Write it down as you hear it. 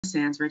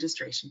SANS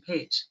registration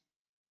page.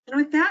 And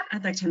with that,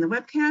 I'd like to hand the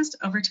webcast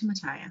over to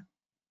Mattia.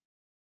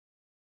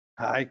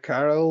 Hi,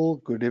 Carol.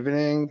 Good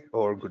evening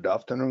or good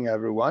afternoon,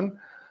 everyone,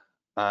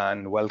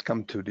 and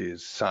welcome to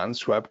this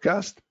SANS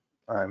webcast.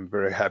 I'm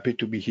very happy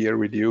to be here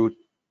with you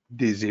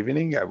this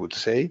evening, I would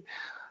say,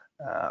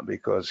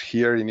 because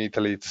here in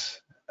Italy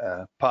it's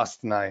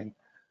past 9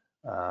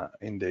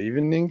 in the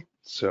evening,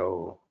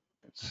 so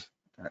it's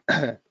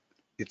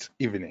it's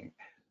evening.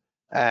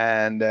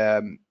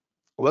 And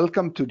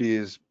welcome to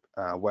this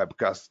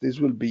webcast. This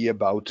will be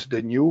about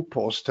the new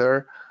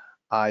poster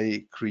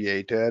I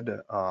created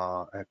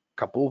a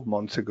couple of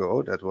months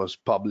ago that was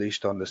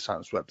published on the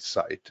SANS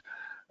website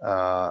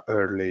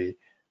early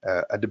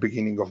at the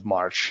beginning of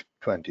March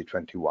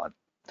 2021.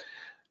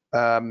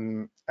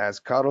 As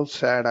Carol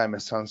said, I'm a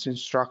SANS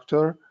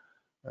instructor.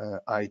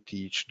 I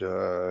teach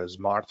the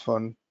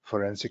smartphone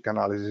forensic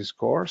analysis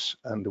course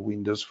and the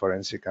Windows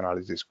forensic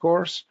analysis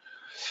course.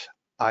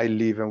 I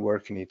live and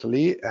work in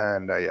Italy,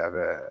 and I have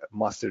a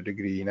master's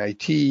degree in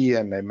IT,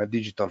 and I'm a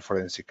digital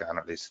forensic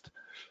analyst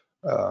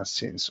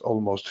since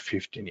almost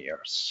 15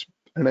 years.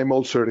 And I'm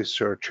also a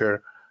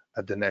researcher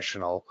at the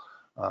National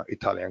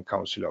Italian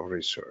Council of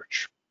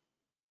Research.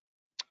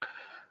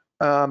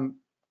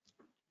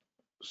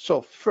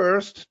 So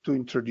first, to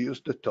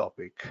introduce the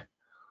topic,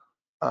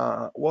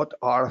 what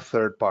are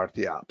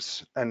third-party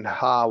apps, and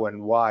how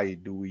and why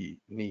do we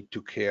need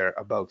to care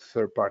about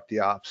third-party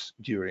apps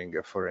during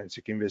a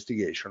forensic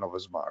investigation of a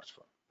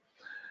smartphone?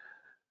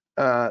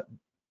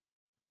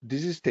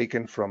 This is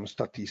taken from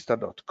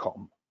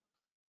statista.com.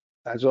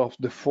 As of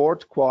the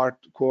fourth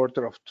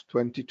quarter of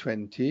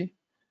 2020,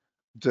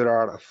 there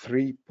are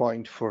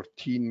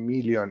 3.14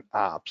 million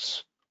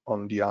apps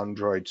on the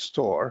Android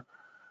store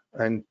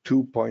and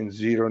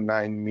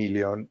 2.09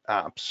 million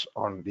apps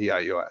on the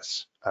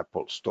iOS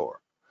Apple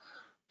Store.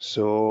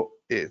 So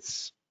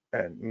it's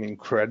an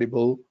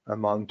incredible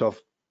amount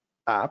of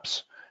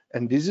apps,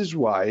 and this is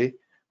why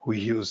we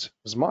use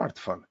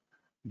smartphone.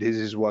 This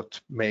is what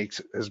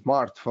makes a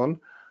smartphone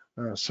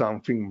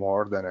something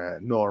more than a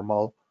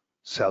normal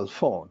cell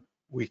phone.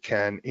 We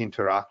can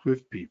interact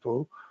with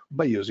people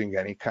by using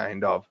any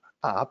kind of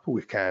app.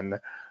 We can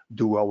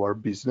do our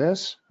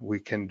business. We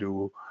can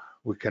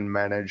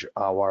manage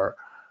our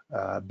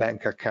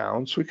bank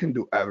accounts. We can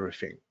do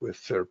everything with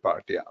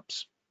third-party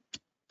apps.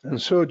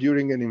 And so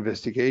during an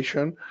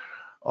investigation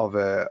of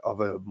a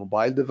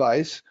mobile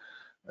device,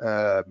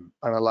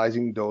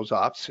 analyzing those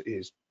apps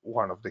is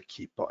one of the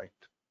key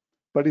points.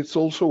 But it's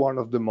also one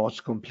of the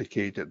most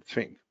complicated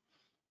things.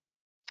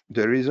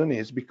 The reason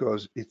is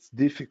because it's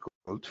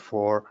difficult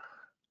for,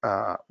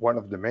 one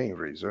of the main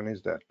reasons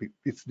is that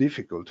it's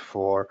difficult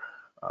for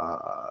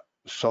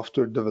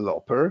software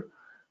developer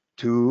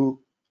to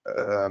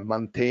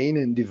maintain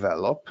and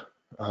develop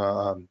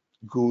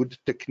good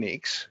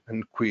techniques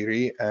and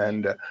query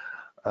and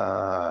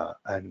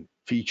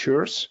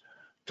features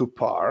to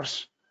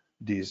parse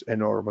this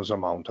enormous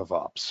amount of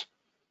apps.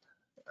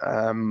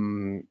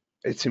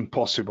 It's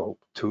impossible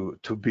to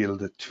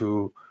build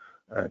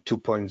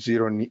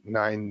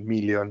 2.09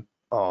 million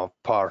of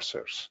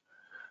parsers.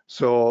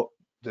 So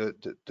the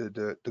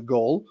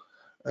goal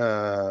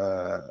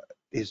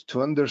is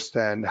to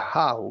understand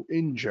how,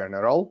 in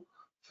general,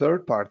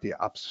 third-party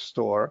apps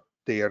store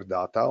their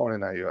data on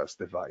an iOS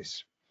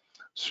device,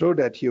 so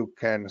that you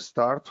can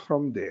start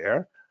from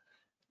there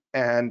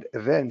and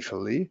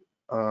eventually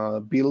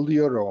build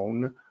your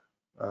own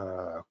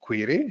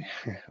query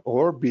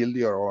or build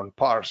your own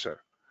parser,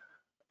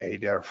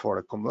 either for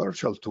a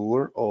commercial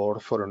tool or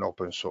for an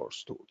open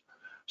source tool.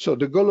 So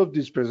the goal of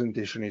this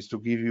presentation is to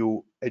give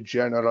you a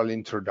general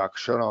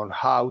introduction on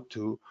how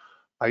to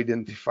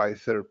identify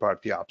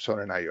third-party apps on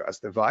an iOS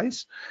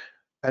device.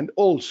 And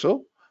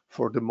also,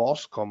 for the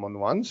most common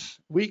ones,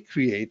 we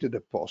created a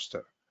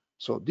poster.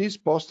 So this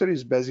poster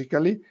is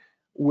basically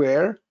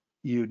where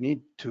you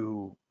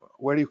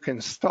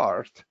can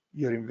start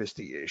your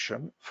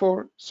investigation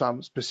for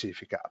some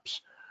specific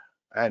apps.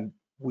 And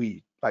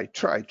I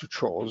tried to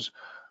choose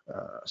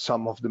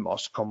some of the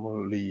most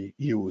commonly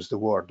used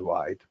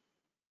worldwide.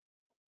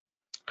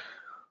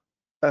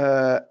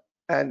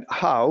 And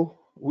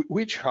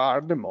which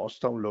are the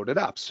most downloaded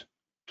apps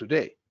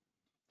today?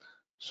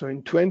 So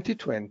in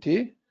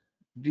 2020,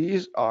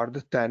 these are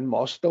the 10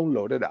 most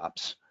downloaded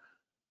apps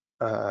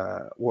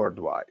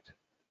worldwide.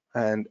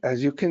 And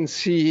as you can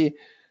see,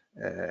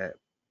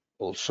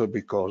 also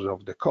because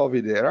of the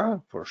COVID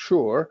era, for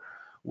sure,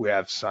 we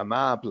have some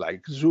app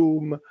like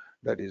Zoom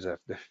that is at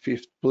the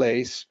 5th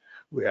place.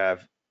 We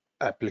have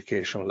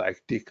applications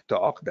like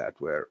TikTok that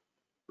were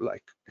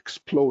like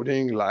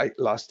exploding like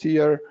last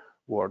year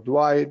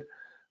worldwide.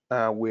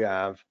 We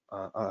have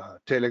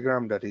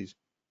Telegram that is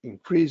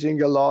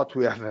increasing a lot.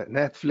 We have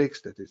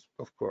Netflix that is,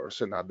 of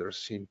course, another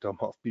symptom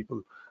of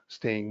people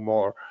staying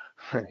more,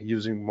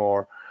 using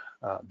more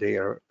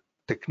their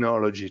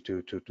technology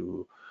to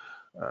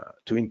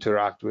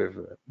interact with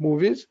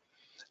movies,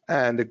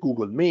 and the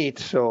Google Meet.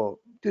 So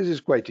this is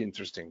quite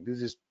interesting.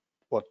 This is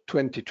what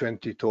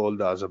 2020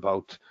 told us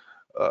about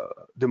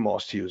the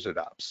most used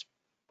apps.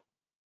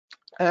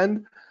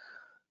 And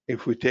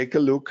if we take a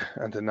look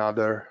at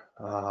another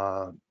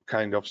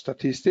kind of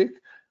statistic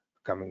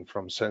coming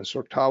from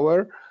Sensor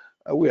Tower,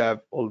 we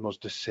have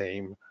almost the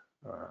same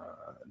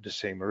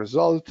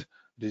result.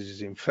 This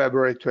is in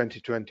February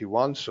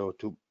 2021, so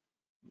to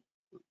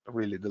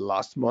really the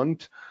last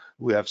month.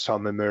 We have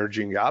some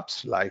emerging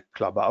apps like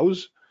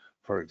Clubhouse,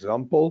 for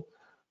example.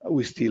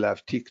 We still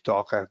have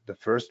TikTok at the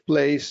first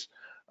place.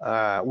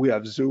 We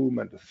have Zoom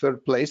at the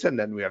third place, and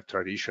then we have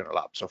traditional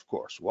apps, of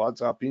course,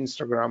 WhatsApp,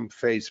 Instagram,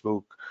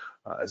 Facebook,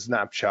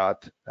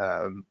 Snapchat,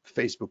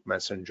 Facebook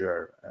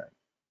Messenger,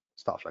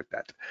 stuff like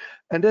that.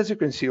 And as you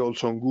can see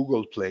also on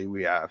Google Play,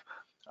 we have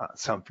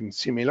something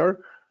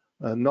similar.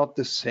 Not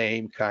the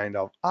same kind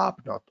of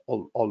app, not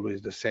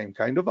always the same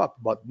kind of app,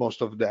 but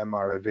most of them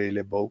are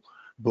available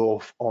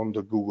both on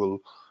the Google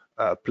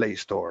Play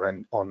Store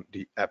and on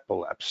the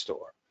Apple App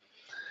Store.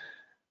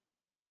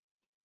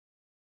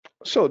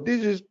 So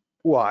this is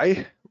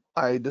why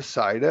we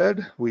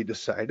decided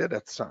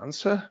at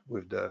SANS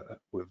with the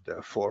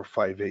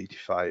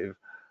 4585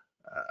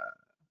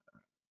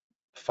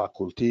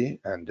 faculty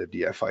and the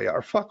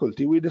DFIR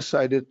faculty, we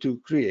decided to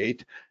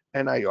create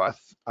an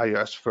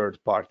iOS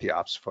third-party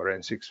apps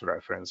forensics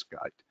reference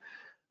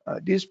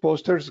guide. These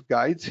posters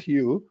guides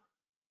you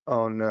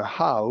on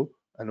how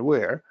and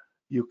where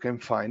you can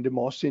find the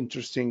most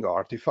interesting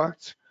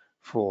artifacts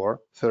for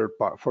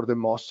the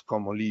most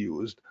commonly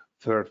used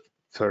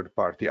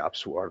third-party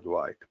apps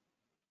worldwide.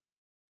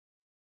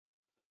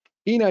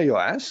 In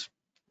iOS,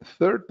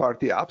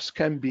 third-party apps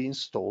can be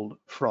installed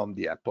from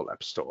the Apple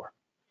App Store,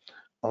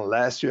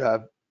 unless you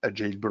have a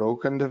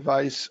jailbroken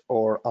device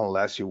or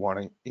unless you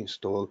want to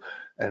install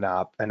an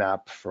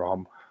app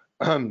from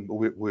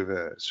with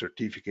a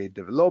certificate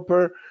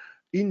developer.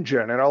 In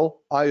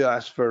general,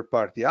 iOS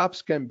third-party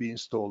apps can be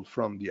installed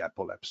from the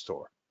Apple App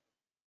Store.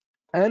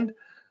 And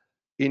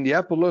in the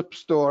Apple App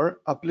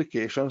Store,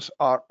 applications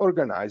are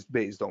organized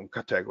based on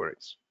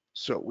categories.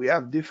 So we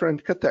have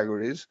different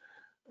categories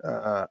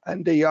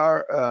and they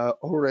are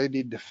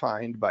already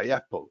defined by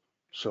Apple.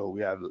 So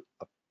we have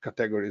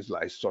categories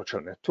like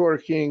social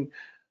networking,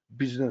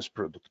 business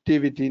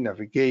productivity,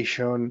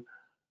 navigation,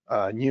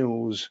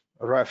 news,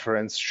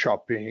 reference,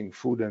 shopping,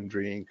 food and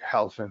drink,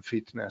 health and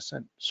fitness,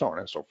 and so on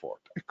and so forth.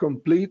 A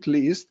complete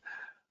list,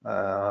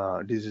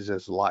 this is a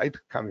slide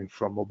coming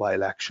from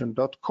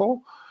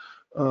mobileaction.co,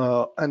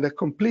 and a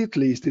complete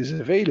list is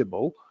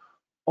available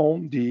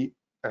on the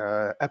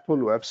Apple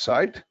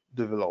website,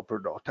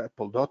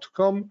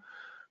 developer.apple.com,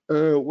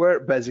 where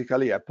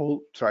basically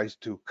Apple tries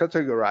to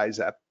categorize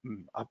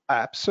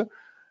apps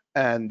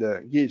and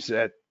gives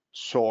a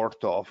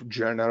sort of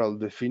general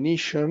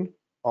definition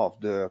of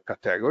the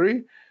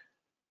category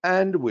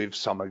and with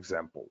some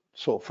example.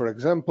 So for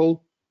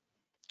example,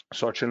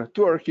 social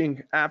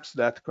networking, apps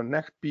that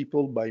connect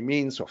people by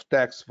means of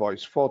text,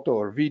 voice, photo,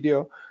 or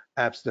video,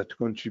 apps that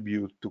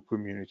contribute to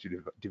community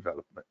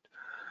development.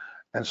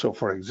 And so,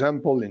 for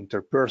example,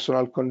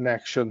 interpersonal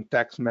connection,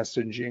 text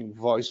messaging,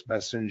 voice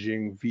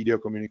messaging, video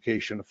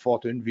communication,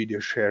 photo and video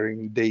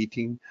sharing,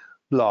 dating,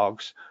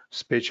 blogs,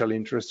 special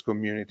interest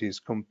communities,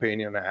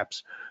 companion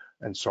apps,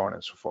 and so on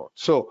and so forth.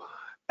 So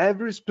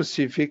every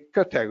specific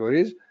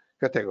category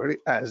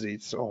has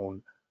its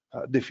own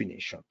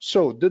definition.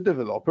 So the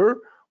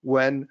developer,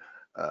 when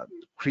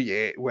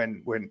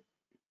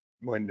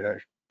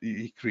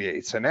he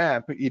creates an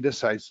app, he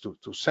decides to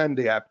send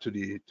the app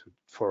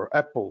for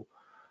Apple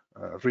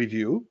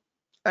review,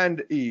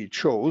 and he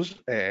propose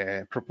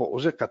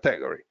a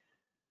category.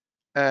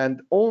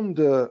 And on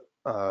the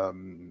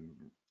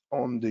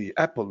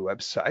Apple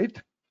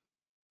website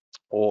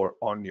or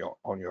on your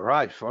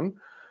iPhone,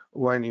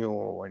 when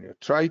you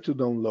try to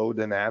download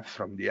an app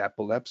from the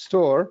Apple App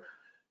Store,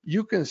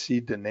 you can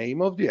see the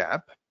name of the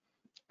app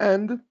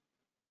and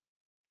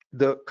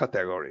the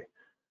category.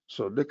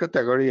 So the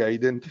category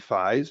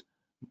identifies,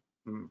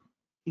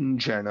 in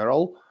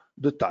general,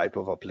 the type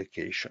of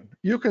application.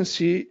 You can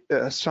see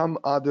some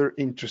other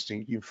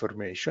interesting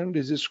information.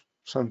 This is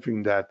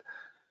something that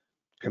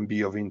can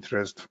be of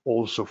interest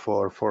also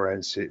for a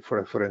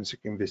forensic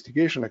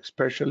investigation,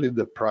 especially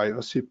the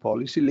privacy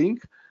policy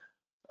link.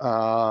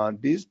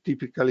 This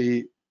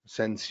typically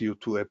sends you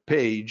to a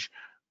page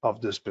of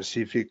the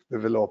specific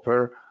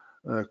developer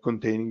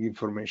containing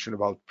information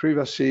about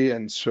privacy,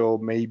 and so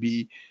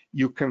maybe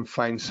you can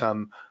find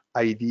some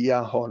idea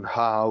on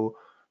how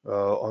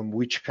on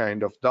which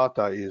kind of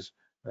data is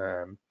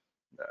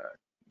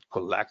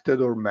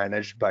collected or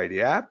managed by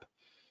the app.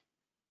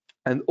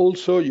 And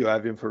also you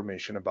have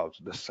information about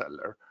the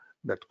seller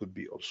that could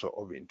be also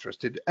of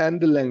interest,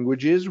 and the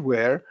languages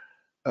where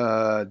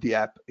the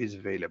app is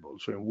available,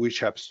 so in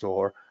which app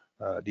store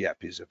the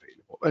app is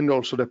available. And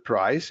also the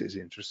price is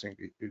interesting,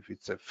 if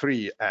it's a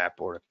free app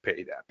or a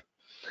paid app.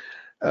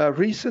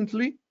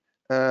 Recently,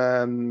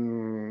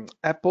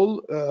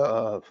 Apple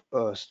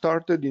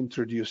started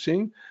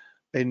introducing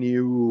a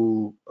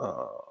new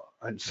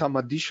and some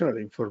additional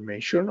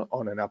information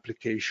on an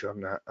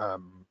application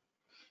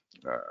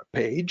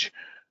page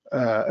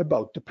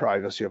about the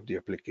privacy of the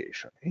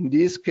application. In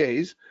this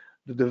case,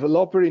 The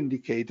developer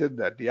indicated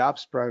that the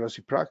app's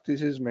privacy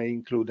practices may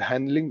include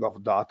handling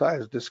of data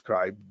as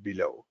described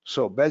below.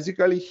 So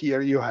basically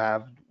here you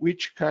have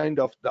which kind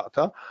of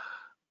data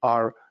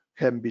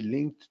can be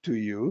linked to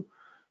you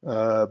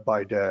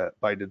by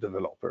the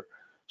developer.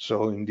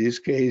 So in this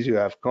case, you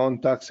have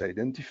contacts,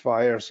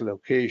 identifiers,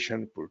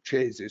 location,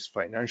 purchases,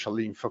 financial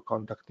info,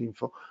 contact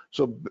info.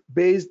 So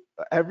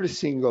every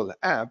single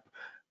app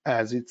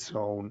has its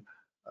own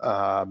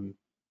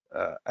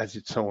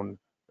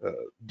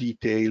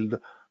detailed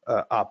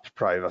app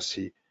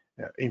privacy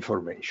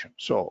information.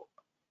 So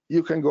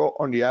you can go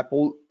on the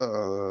Apple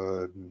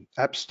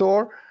App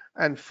Store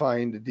and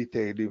find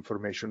detailed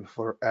information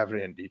for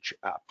every and each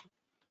app.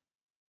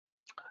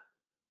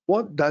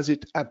 What does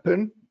it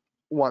happen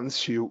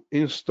once you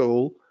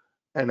install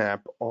an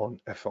app on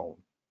a phone?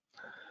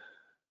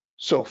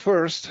 So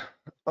first,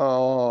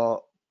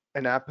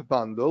 an app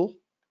bundle,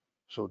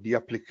 so the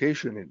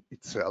application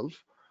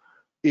itself,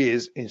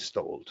 is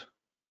installed.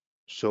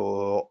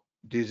 So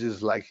this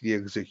is like the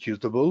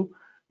executable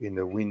in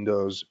the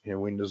Windows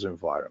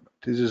environment.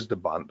 This is the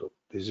bundle.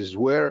 This is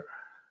where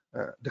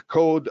the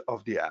code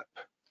of the app,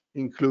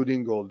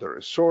 including all the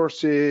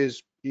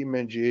resources,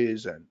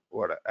 images, and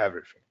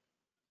everything.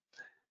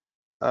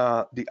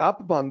 The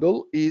app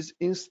bundle is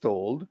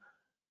installed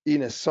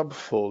in a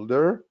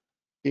subfolder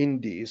in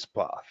this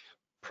path,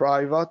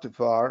 private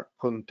var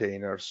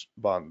containers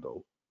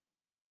bundle.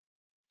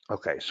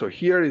 Okay, so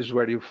here is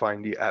where you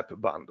find the app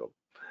bundle.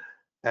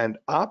 And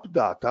app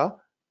data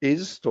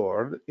is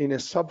stored in a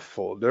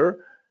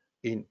subfolder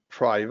in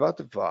private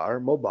var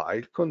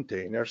mobile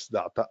containers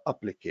data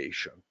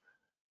application.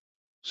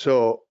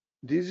 So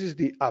this is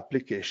the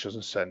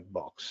application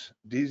sandbox.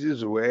 This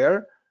is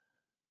where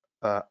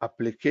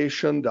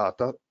application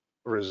data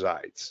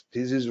resides.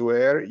 This is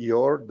where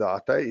your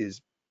data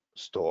is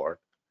stored.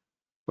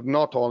 But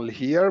not only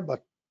here,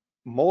 but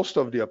most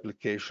of the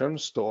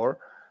applications store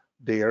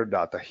their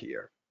data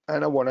here.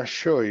 And I want to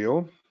show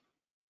you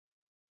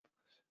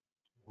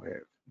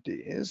where it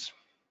is.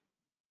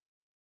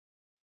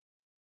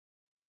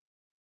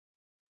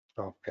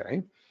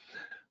 Okay,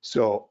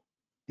 so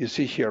you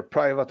see here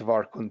private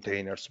var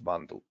containers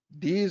bundle.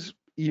 This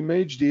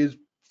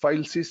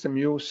file system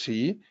you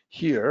see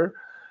here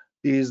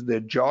is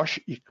the Josh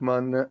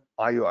Hickman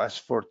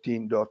iOS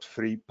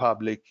 14.3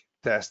 public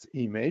test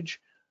image.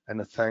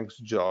 And thanks,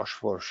 Josh,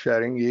 for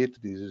sharing it.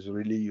 This is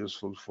really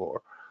useful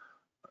for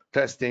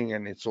testing,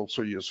 and it's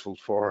also useful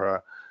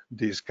for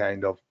these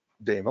kind of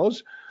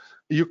demos.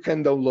 You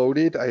can download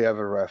it. I have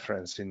a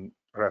references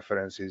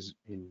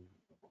in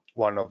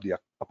one of the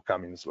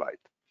upcoming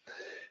slides.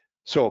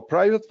 So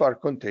private var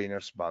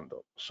containers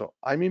bundle. So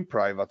I'm in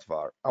private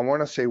var. I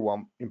want to say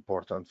one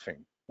important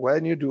thing.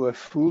 When you do a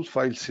full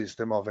file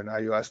system of an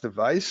iOS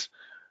device,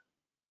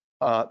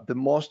 the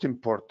most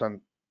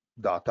important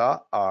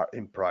data are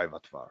in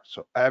private var.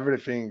 So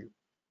everything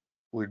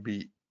will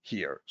be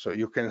here. So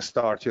you can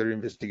start your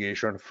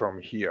investigation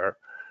from here,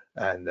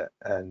 and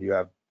you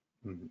have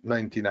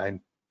 99%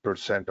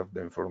 of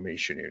the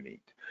information you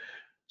need.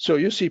 So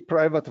you see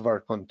private var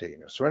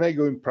containers. When I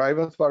go in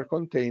private var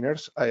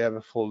containers, I have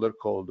a folder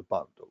called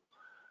bundle.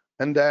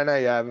 And then I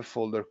have a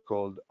folder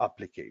called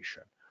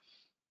application.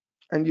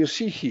 And you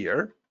see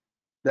here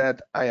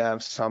that I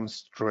have some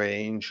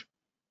strange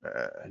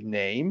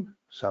name,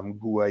 some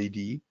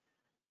GUID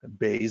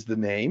based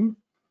name,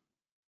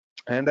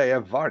 and I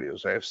have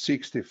various. I have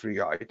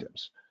 63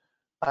 items.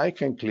 I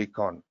can click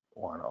on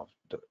one of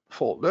the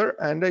folder,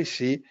 and I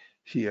see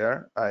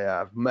here I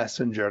have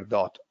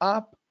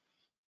messenger.app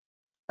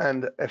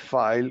and a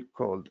file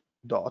called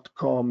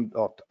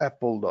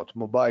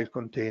 .com.apple.mobile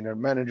container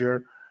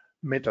manager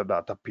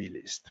metadata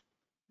plist.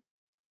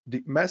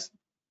 The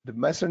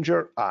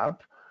messenger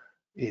app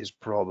is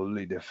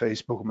probably the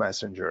Facebook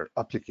Messenger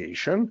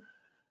application.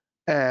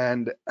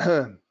 And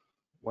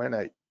when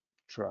I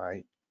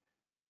try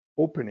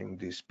opening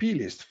this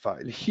plist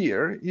file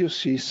here, you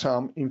see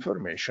some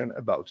information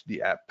about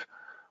the app.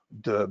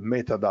 The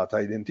metadata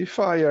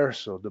identifier,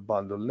 so the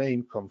bundle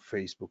name,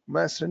 Facebook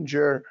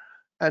Messenger,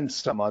 and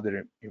some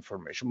other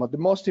information. But the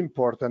most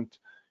important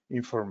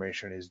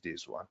information is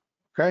this one.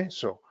 Okay,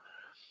 so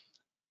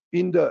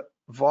in the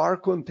var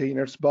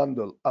containers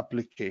bundle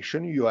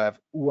application, you have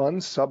one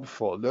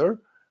subfolder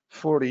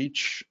for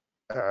each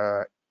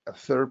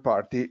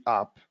third-party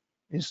app,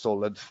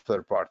 installed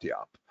third-party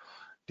app.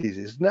 This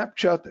is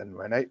Snapchat, and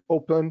when I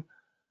open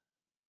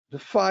the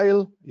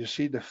file, you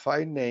see the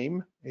file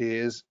name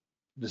is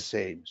the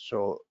same.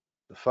 So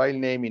the file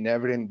name in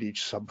every and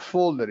each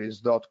subfolder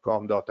is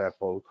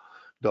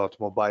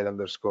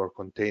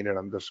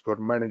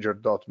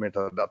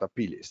 .com.apple.mobile_container_manager.metadata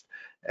plist.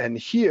 And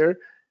here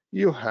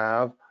you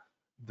have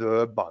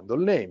the bundle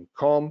name,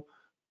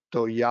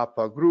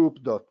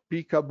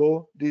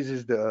 com.toyapa.group.picabo. This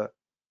is the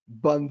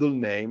bundle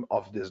name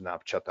of the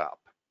Snapchat app.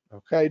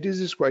 Okay, this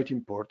is quite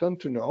important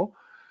to know,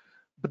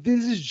 but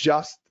this is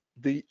just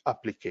the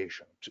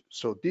application.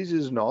 So this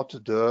is not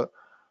the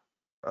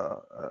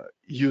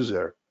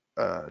user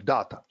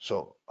data.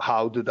 So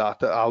how the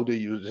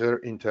user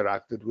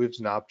interacted with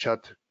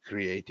Snapchat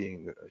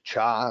creating a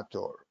chat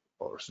or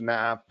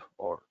Snap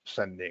or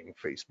sending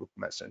Facebook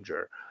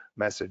Messenger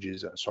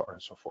messages and so on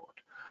and so forth.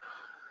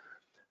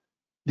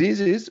 This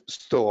is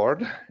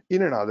stored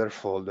in another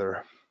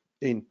folder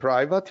in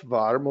private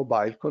var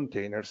mobile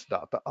containers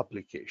data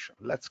application.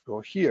 Let's go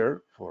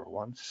here for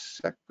 1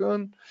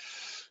 second.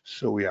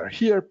 So we are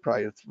here,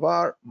 private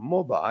var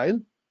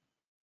mobile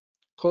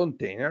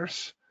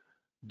containers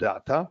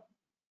data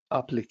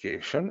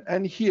application,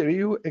 and here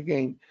you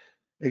again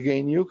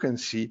you can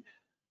see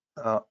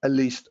a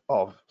list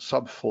of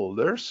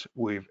subfolders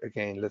with,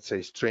 again, let's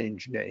say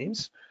strange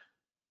names.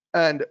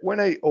 And when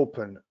I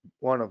open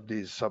one of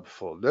these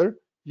subfolder,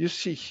 you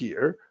see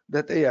here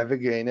that I have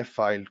again a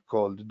file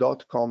called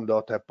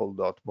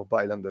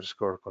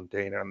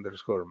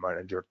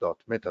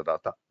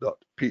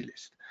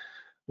 .com.apple.mobile_container_manager.metadata.plist.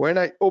 When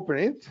I open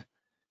it,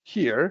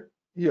 here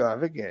you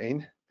have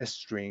again a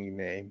string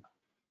name,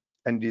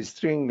 and this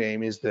string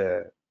name is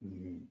the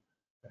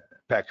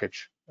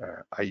package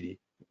ID,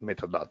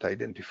 metadata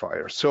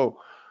identifier. So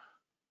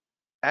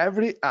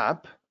every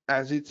app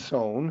has its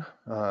own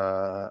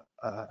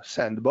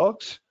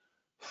sandbox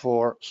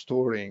for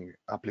storing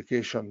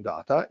application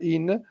data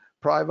in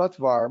private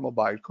var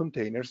mobile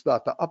containers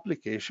data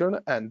application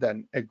and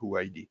then a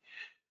GUID.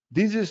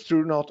 This is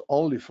true not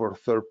only for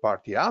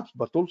third-party apps,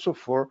 but also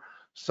for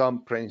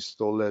some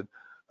pre-installed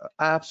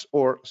apps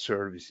or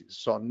services.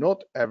 So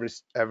not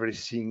every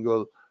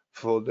single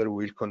folder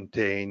will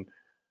contain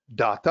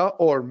data,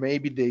 or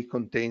maybe they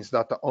contains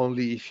data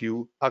only if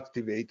you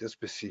activate a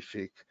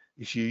specific,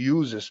 if you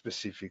use a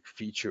specific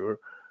feature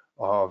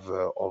of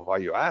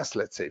iOS,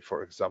 let's say,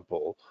 for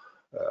example,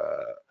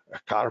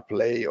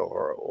 CarPlay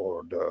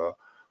or the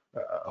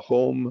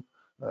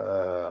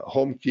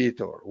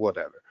HomeKit or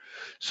whatever.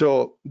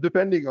 So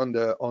depending on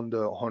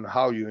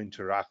how you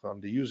interact,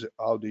 on the user,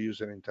 how the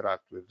user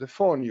interact with the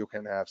phone, you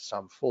can have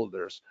some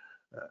folders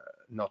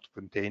not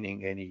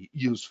containing any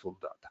useful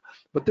data.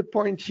 But the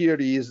point here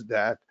is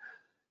that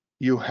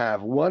you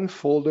have one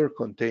folder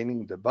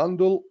containing the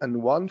bundle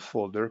and one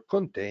folder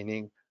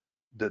containing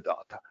the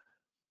data.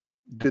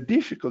 The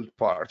difficult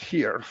part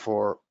here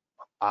for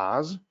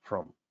us,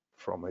 from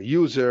a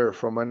user,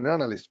 from an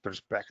analyst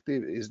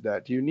perspective, is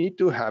that you need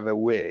to have a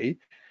way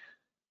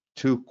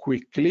to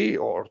quickly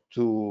or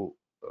to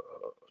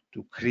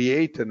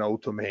create an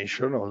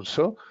automation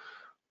also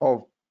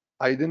of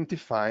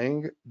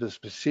identifying the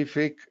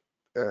specific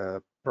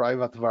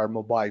private var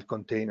mobile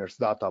containers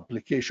data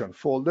application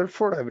folder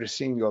for every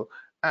single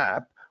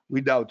app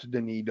without the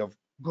need of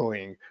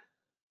going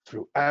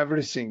through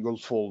every single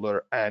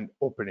folder and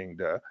opening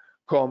the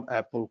com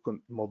apple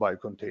mobile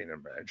container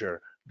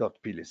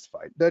manager.plist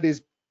file. That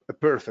is a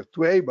perfect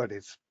way, but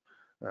it's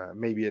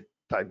maybe a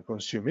time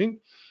consuming.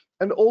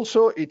 And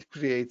also it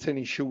creates an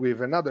issue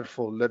with another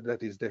folder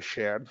that is the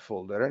shared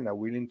folder, and I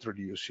will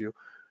introduce you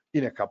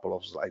in a couple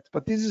of slides.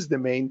 But this is the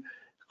main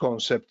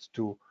concept,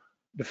 to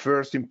the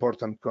first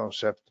important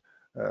concept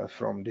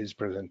from this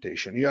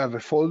presentation. You have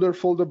a folder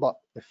for the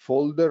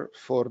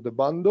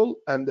bundle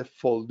and a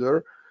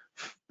folder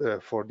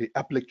for the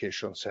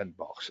application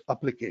sandbox,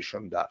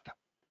 application data.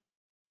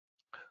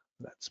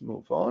 Let's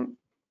move on.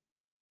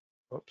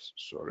 Oops,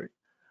 sorry.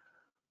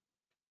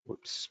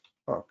 Whoops.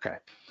 Okay.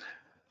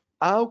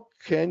 How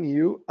can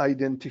you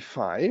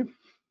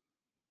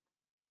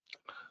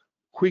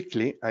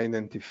quickly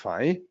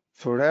identify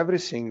for every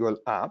single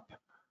app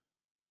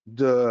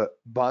the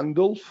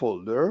bundle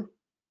folder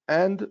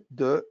and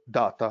the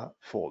data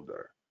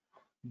folder?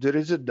 There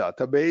is a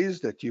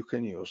database that you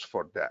can use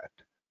for that.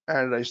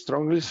 And I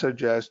strongly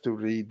suggest to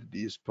read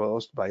this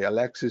post by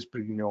Alexis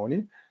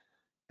Prignoni.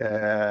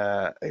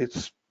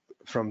 It's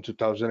from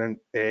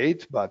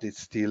 2008, but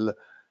it's still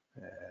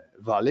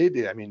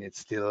valid. I mean, it's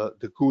still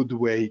the good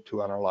way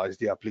to analyze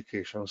the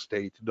application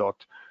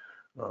state.db.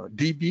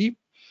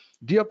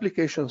 The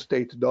application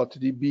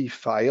state.db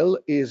file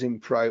is in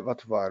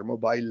private var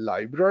mobile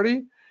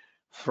library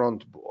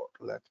front board.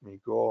 Let me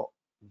go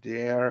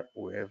there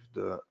with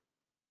the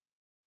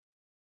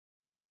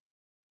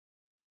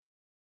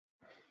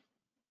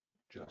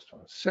just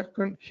 1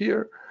 second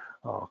here.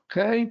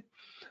 Okay,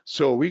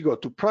 so we go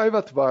to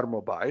private var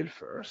mobile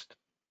first.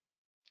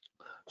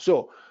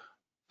 So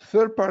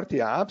third-party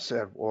apps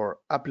or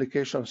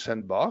application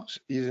sandbox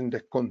is in the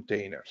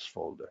containers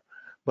folder,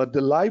 but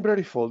the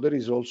library folder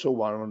is also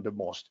one of the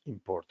most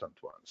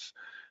important ones,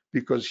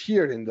 because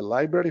here in the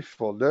library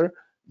folder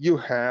you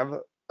have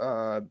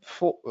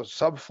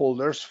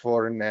subfolders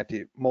for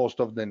most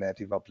of the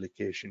native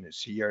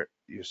applications. Here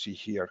you see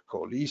here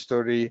call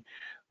history,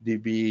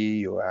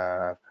 DB, you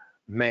have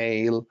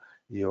mail,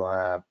 you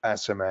have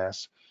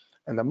SMS,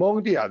 and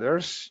among the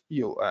others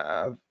you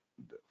have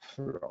the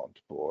front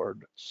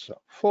board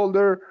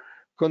subfolder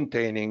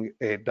containing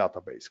a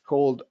database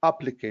called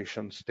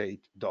application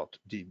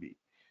state.db.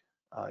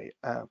 I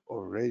have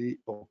already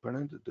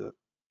opened the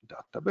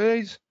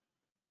database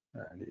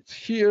and it's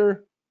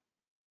here,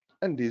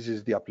 and this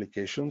is the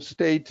application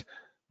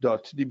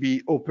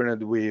state.db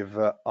opened with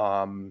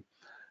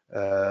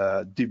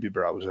DB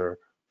browser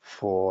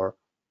for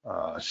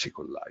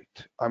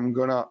SQLite.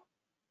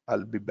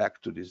 I'll be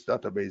back to this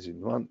database in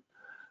 1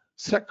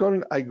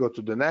 second. I go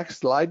to the next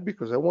slide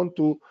because I want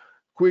to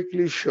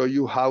quickly show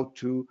you how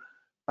to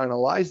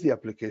analyze the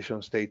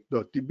application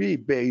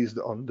state.db based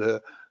on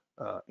the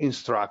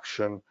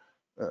instruction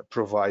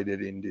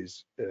provided in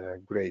this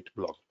great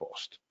blog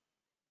post.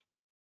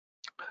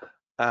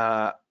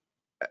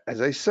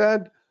 As I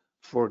said,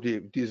 for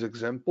this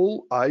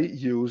example, I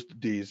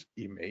used this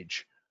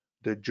image,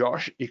 the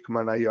Josh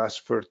Hickman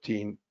iOS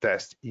 13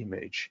 test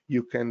image.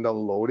 You can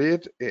download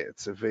it.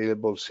 It's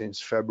available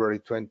since February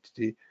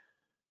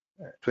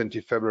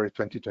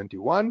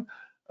 2021,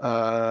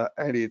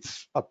 and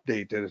it's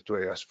updated to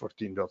iOS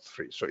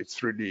 14.3. So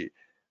it's really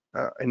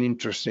an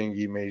interesting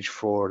image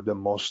for the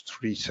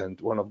most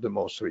recent, one of the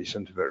most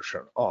recent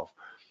version of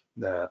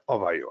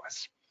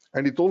iOS.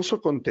 And it also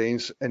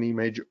contains an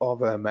image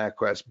of a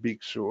macOS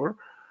Big Sur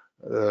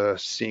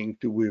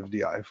synced with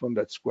the iPhone.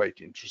 That's quite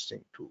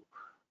interesting to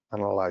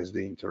analyze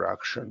the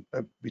interaction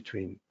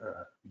between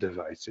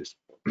devices.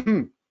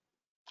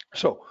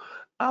 So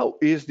how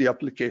is the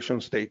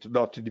application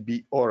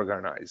state.db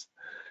organized?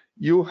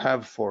 You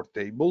have 4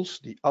 tables.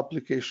 The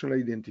application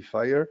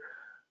identifier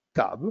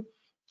tab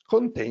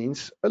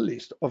contains a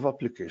list of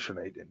application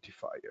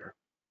identifier.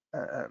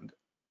 And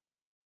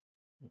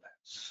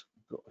let's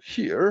go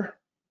here.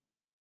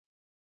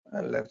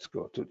 And let's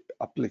go to the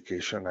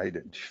application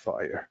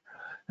identifier.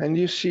 And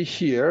you see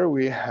here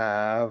we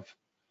have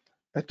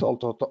a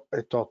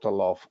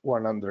total of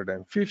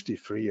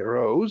 153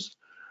 rows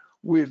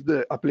with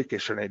the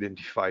application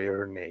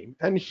identifier name.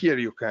 And here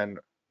you can,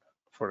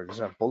 for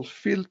example,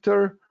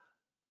 filter,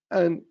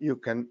 and you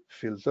can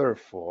filter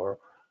for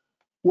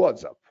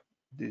WhatsApp.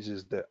 This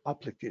is the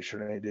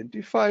application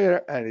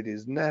identifier, and it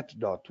is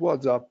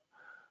net.whatsapp.whatsapp.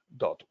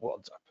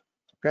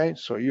 Okay,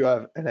 so you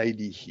have an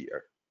ID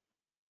here.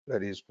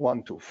 That is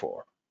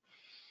 124.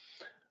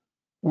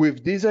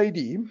 With this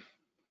ID,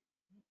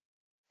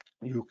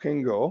 you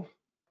can go.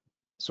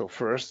 So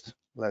first,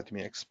 let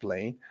me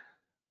explain.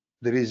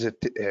 There is a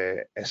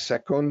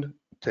second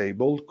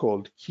table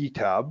called key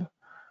tab.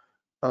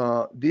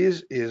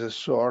 This is a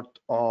sort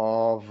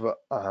of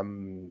a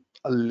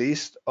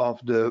list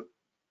of the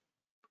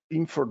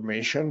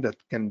information that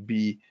can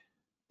be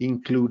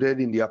included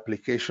in the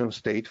application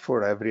state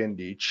for every and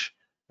each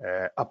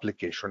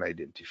application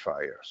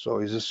identifier. So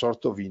it's a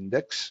sort of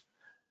index.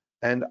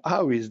 And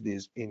how is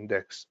this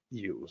index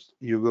used?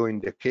 You go in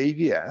the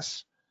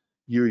KVS,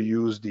 you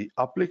use the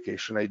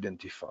application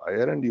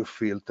identifier, and you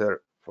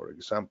filter, for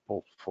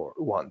example, for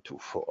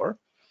 124.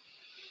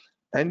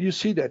 And you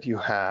see that you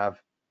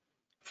have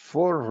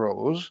 4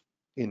 rows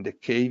in the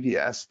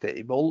KVS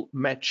table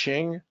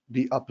matching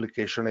the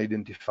application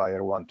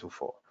identifier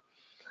 124.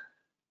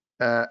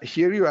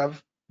 Here you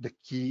have the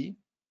key,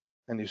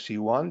 and you see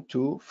 1,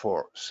 2,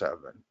 4,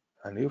 7.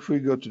 And if we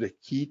go to the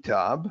key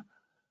tab,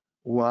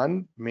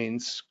 1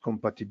 means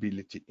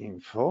compatibility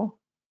info,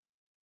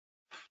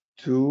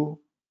 2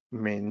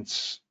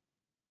 means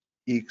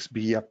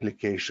XB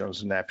application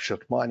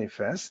snapshot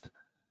manifest,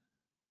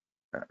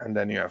 and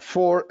then you have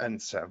 4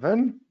 and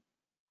 7.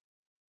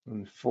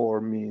 And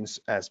 4 means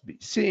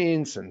SB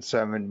scenes, and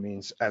 7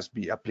 means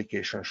SB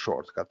application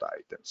shortcut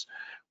items.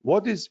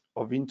 What is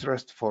of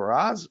interest for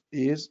us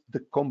is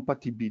the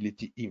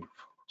compatibility info.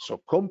 So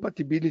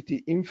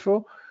compatibility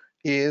info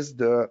is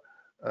the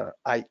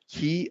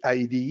key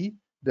ID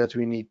that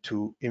we need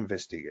to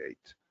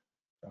investigate.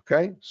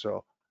 Okay,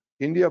 so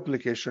in the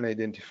application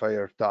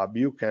identifier tab,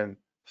 you can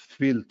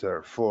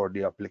filter for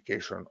the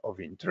application of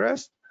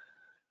interest.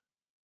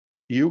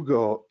 You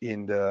go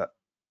in the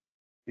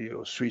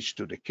you switch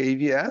to the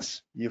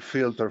KVS, you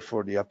filter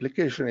for the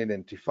application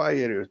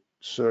identifier, you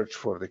search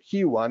for the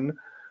key one,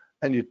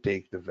 and you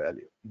take the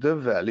value. The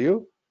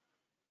value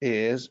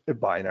is a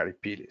binary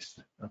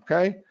plist,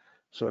 okay?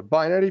 So a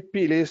binary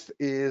plist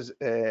is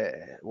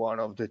one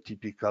of the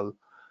typical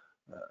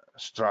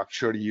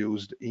structure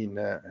used in,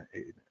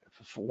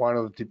 one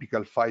of the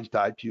typical file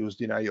type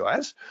used in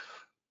iOS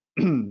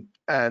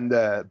and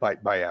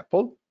by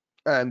Apple.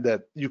 And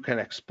that you can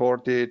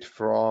export it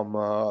from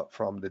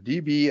the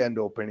DB and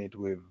open it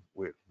with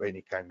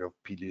any kind of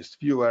plist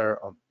viewer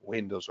on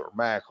Windows or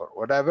Mac or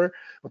whatever.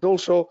 But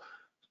also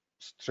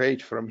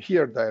straight from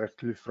here,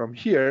 directly from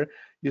here,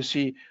 you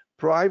see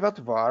private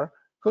var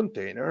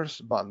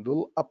containers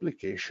bundle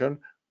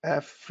application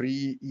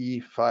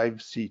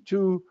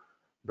F3E5C2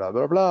 blah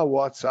blah blah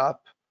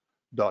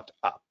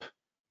WhatsApp.app.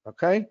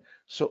 Okay,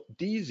 so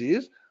this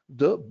is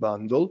the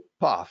bundle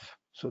path.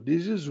 So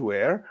this is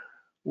where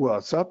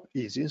WhatsApp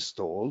is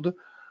installed,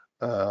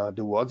 the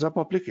WhatsApp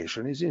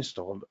application is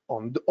installed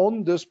on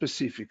the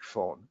specific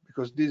phone,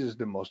 because this is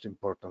the most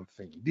important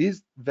thing.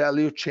 This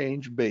value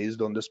change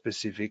based on the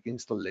specific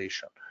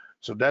installation.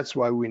 So that's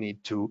why we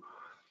need to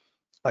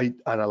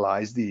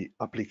analyze the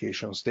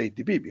application state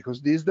DB,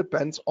 because this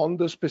depends on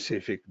the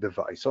specific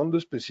device, on the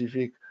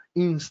specific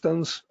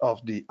instance of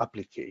the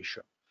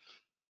application.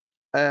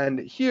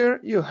 And here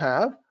you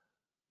have,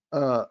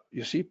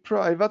 you see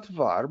private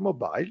var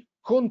mobile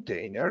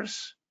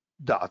containers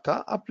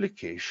data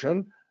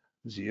application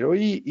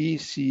 0E,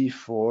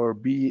 EC4,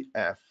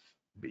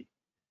 BFB.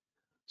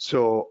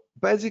 So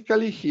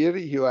basically here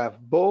you have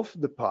both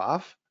the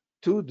path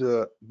to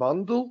the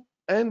bundle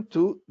and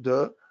to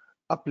the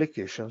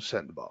application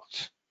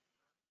sandbox.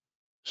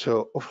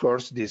 So of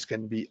course this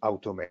can be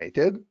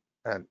automated,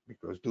 and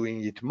because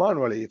doing it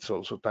manually it's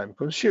also time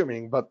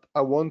consuming, but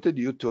I wanted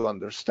you to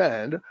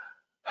understand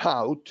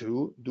how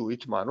to do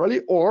it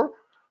manually or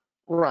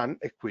run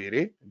a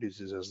query. This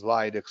is a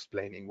slide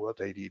explaining what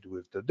I did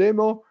with the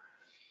demo,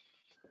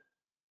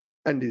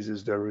 and this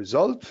is the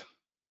result.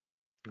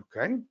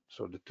 Okay,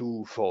 so the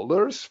two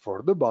folders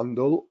for the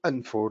bundle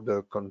and for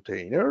the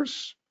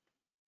containers.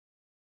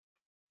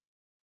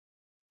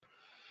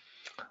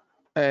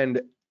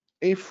 And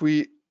if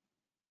we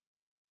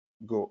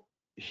go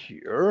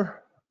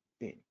here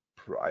in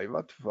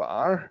private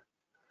var,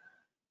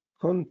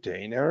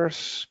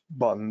 containers,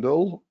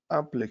 bundle,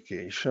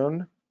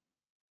 application,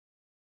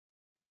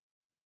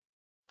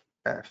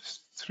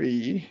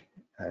 F3,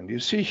 and you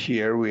see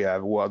here we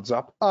have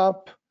WhatsApp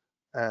app,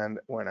 and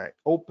when I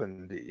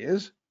open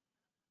these,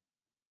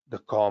 the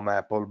COM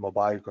Apple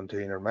Mobile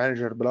Container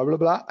Manager, blah, blah,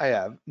 blah, I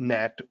have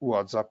net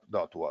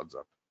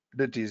WhatsApp.whatsapp.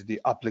 That is the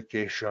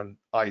application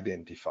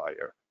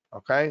identifier,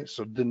 okay?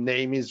 So the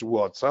name is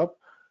WhatsApp,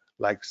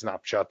 like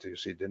Snapchat, you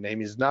see the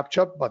name is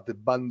Snapchat, but the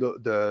bundle,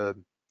 the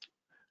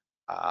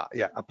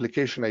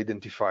application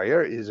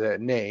identifier is a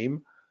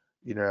name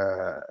in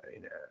a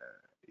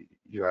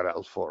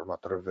URL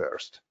format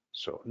reversed.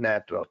 So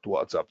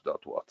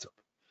net.whatsapp.whatsapp.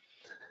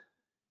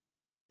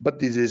 But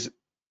this is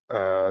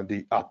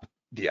the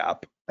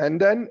app.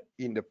 And then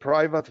in the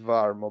private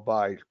var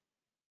mobile,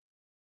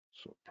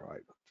 so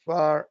private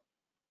var,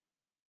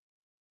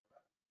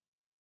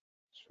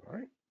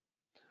 sorry,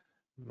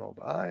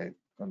 mobile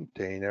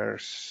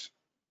containers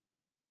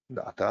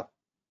data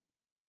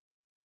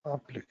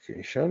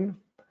application,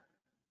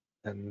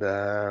 and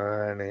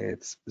then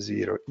it's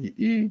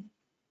 0EE,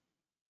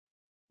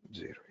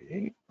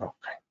 0E,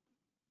 okay.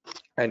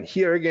 And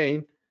here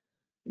again,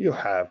 you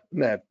have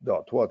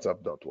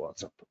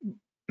net.whatsapp.whatsapp.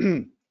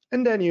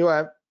 And then you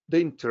have the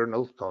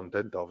internal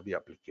content of the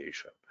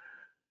application.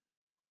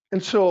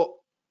 And so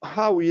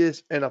how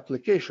is an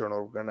application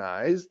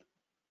organized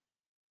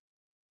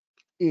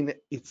in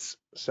its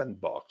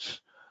sandbox?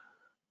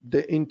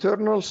 The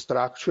internal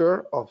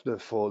structure of the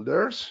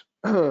folders,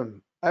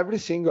 every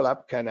single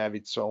app can have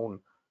its own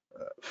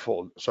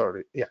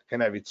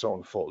can have its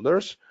own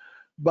folders,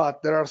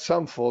 but there are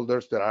some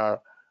folders that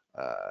are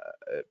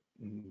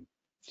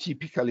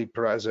typically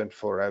present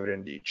for every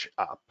and each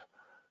app.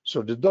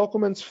 So the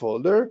documents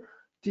folder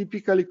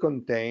typically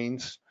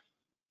contains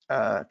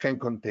can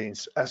contain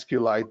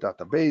SQLite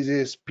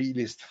databases,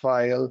 plist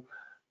file,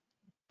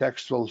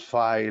 textual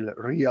file,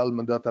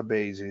 Realm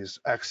databases,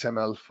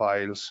 XML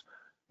files,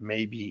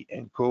 maybe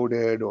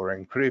encoded or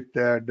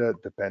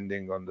encrypted,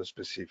 depending on the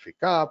specific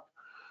app.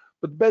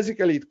 But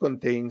basically it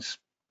contains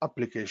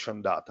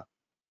application data.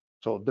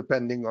 So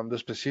depending on the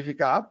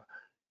specific app,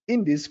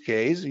 in this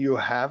case, you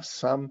have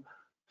some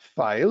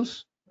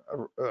files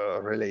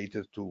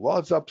related to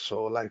WhatsApp.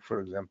 So like, for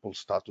example,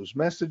 status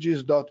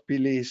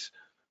messages.plist,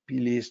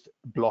 plist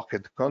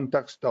blocked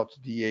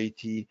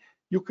contacts.dat.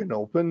 You can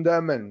open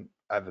them and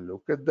have a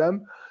look at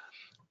them.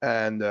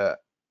 And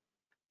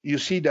you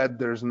see that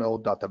there's no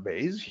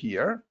database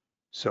here.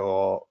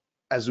 So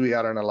as we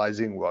are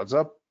analyzing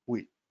WhatsApp,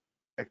 we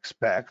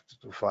expect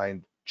to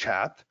find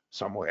chat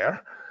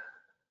somewhere.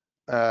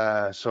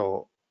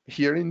 So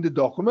here in the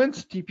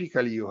documents,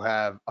 typically you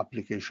have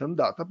application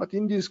data, but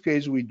in this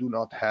case, we do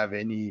not have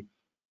any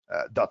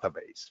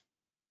database.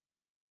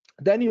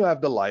 Then you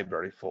have the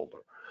library folder.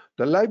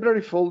 The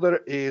library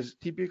folder is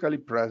typically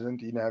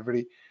present in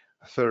every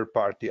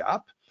third-party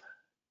app.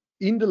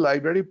 In the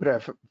library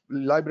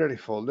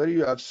folder,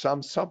 you have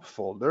some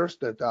subfolders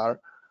that are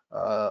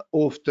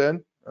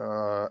often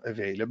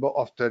available,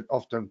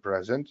 often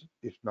present,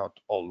 if not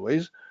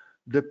always.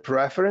 The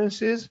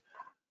preferences,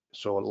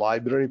 so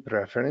library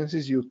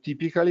preferences, you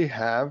typically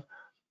have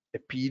a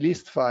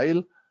plist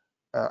file,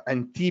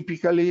 and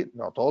typically,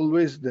 not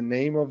always, the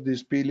name of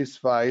this plist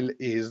file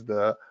is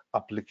the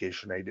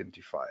application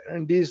identifier.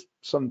 And this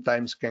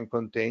sometimes can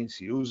contain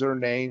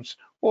usernames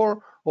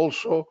or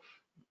also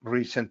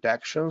recent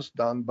actions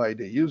done by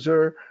the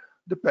user,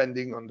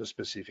 depending on the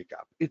specific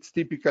app. It's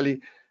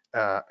typically,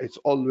 it's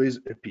always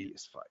a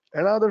plist file.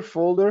 Another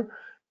folder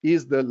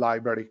is the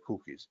library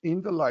cookies.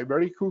 In the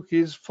library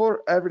cookies,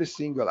 for every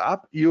single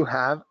app, you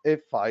have a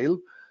file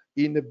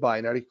in the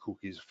binary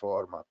cookies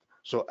format.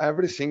 So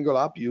every single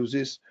app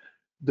uses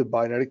the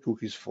binary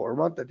cookies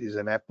format, that is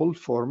an Apple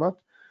format.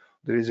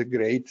 There is a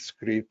great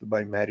script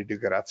by Mary De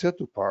Grazia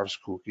to parse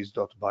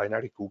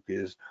cookies.binary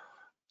cookies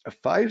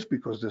files,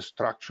 because the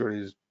structure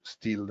is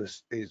still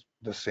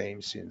the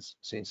same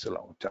since a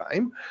long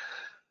time.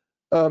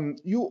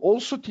 You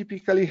also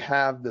typically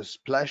have the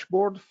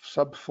splashboard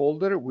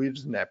subfolder with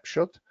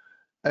snapshot,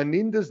 and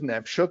in the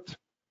snapshot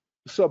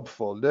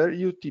subfolder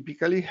you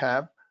typically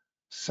have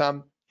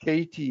some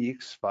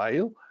KTX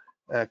file,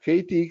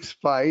 KTX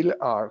file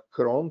are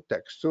cron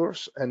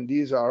textures, and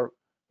these are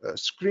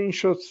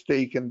screenshots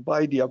taken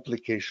by the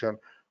application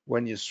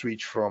when you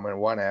switch from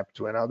one app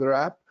to another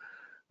app.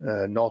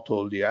 Not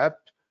all the app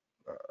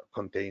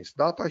contains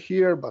data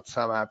here, but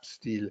some apps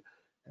still,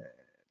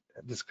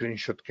 the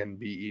screenshot can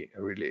be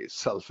really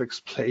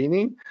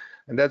self-explaining.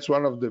 And that's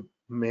one of the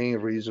main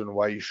reasons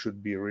why you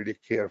should be really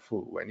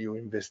careful when you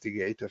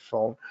investigate a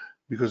phone,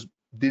 because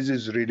this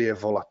is really a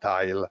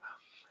volatile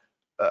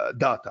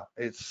data.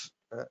 It's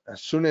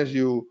as soon as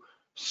you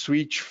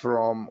switch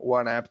from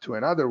one app to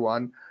another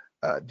one,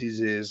 this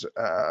is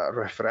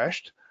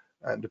refreshed,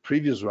 and the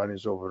previous one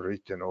is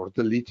overwritten or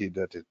deleted.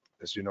 That it,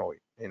 as you know,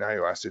 in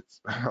iOS,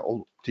 it's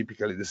all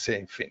typically the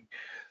same thing.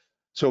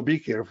 So be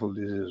careful.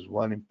 This is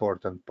one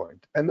important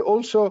point. And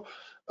also,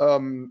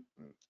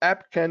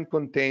 app can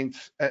contain,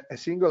 a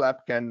single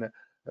app can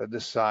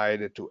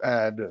decide to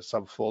add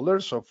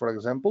subfolders. So for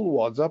example,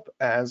 WhatsApp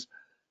has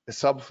a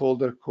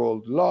subfolder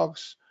called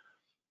logs.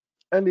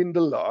 And in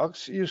the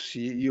logs, you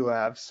see you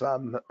have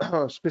some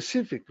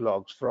specific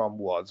logs from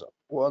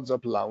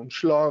WhatsApp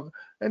launch log,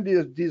 and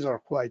these are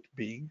quite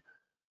big.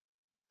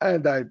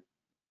 And I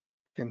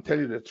can tell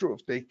you the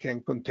truth, they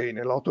can contain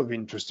a lot of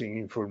interesting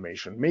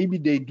information. Maybe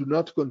they do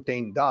not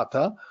contain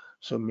data,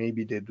 so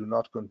maybe they do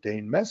not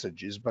contain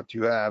messages, but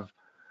you have,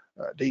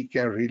 they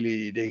can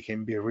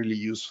be really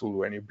useful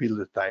when you build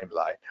a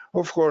timeline.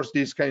 Of course,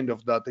 this kind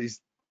of data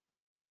is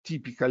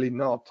typically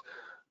not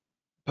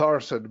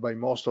parsed by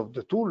most of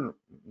the tool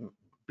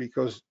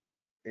because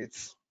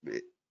it's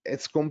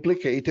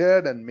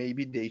complicated and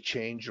maybe they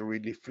change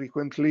really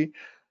frequently,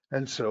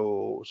 and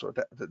so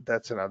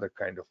that's another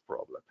kind of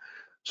problem.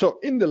 So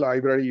in the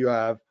library you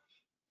have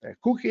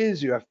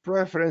cookies, you have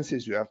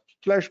preferences, you have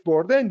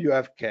flashboard, and you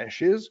have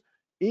caches.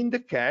 In the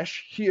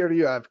cache here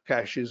you have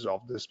caches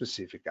of the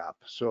specific app.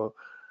 So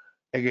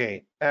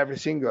again, every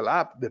single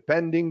app,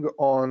 depending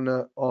on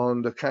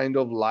the kind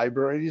of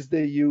libraries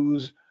they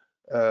use,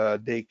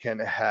 they can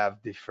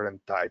have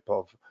different type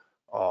of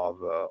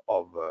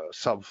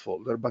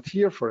subfolder. But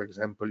here, for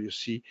example, you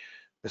see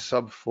a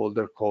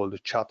subfolder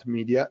called chat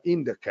media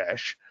in the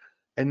cache,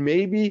 and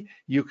maybe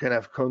you can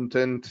have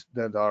content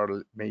that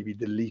are maybe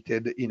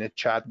deleted in a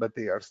chat, but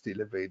they are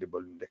still available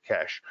in the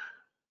cache.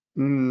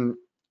 And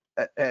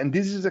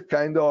this is a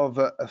kind of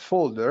a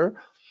folder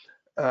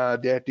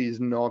that is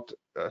not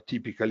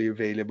typically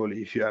available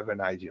if you have an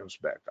iTunes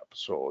backup.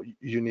 So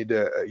you need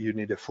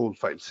a full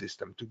file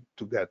system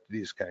to get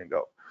this kind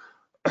of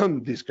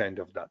this kind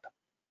of data.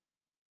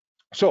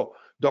 So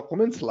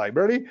documents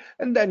library,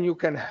 and then you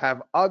can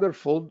have other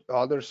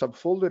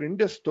subfolder in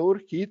the store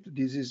kit.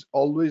 This is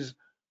always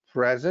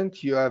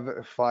present. You have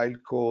a file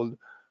called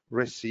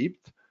receipt,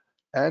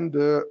 and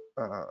the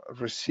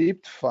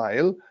receipt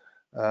file,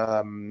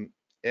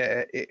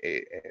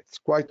 it's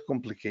quite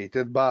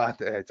complicated,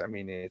 but I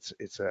mean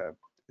it's a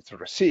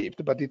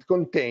receipt, but it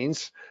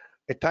contains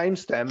a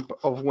timestamp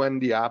of when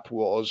the app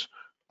was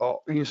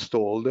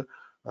installed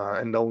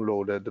and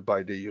downloaded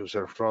by the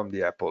user from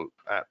the Apple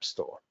App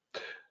Store.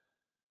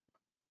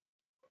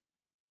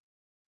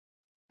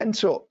 And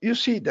so you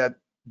see that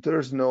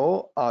there's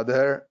no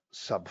other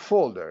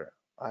subfolder.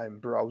 I'm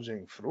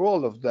browsing through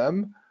all of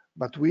them,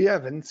 but we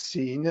haven't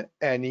seen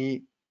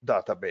any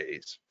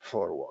database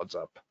for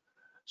WhatsApp.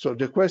 So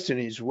the question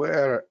is,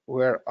 where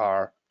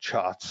are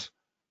chats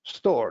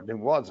stored in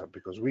WhatsApp?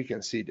 Because we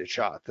can see the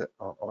chat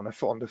on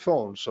the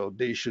phone, so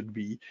they should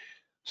be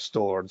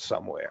stored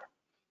somewhere.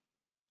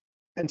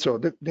 And so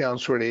the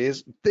answer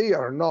is they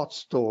are not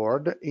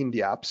stored in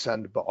the app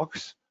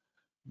sandbox,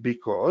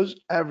 because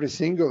every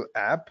single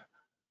app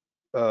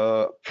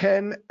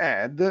can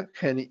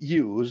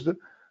use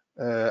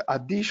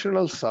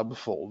additional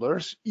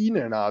subfolders in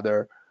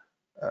another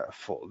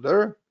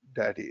folder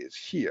that is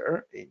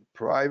here in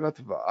private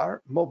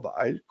var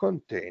mobile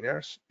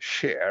containers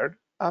shared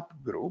app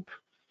group.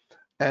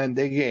 And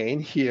again,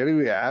 here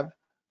we have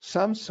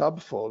some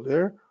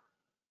subfolder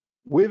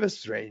with a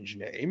strange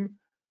name,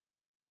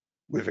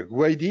 with a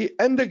GUID,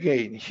 and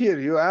again, here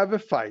you have a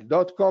file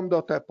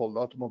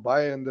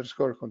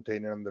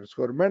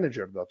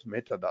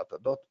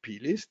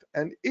 .com.apple.mobile_container_manager.metadata.plist,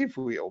 and if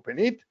we open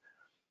it,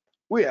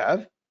 we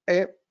have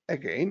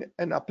again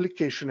an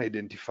application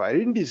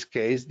identifier. In this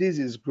case, this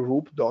is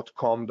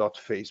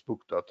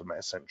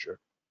group.com.facebook.messenger.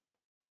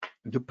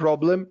 The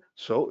problem,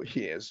 so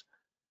here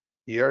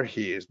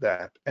is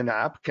that an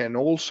app can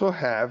also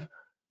have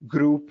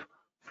group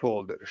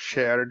folders,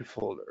 shared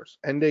folders,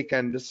 and they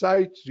can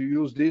decide to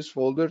use this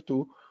folder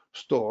to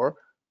store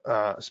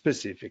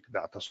specific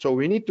data. So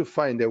we need to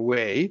find a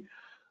way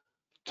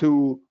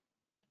to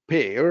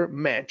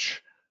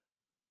match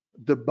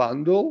the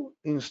bundle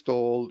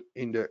installed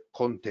in the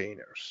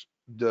containers,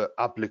 the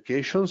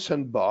application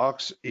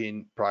sandbox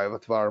in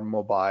private var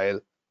mobile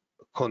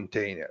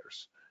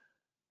containers,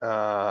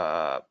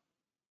 and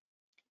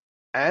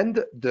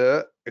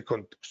the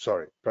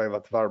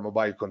private var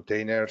mobile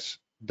containers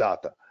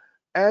data,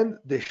 and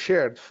the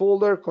shared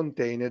folder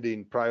contained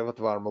in private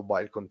var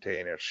mobile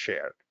containers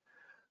shared.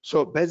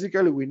 So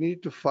basically we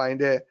need to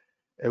find a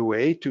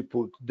way to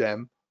put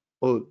them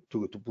or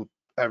to put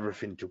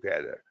everything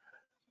together.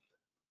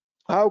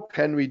 How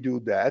can we do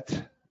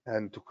that?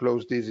 And to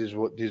close this is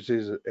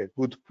a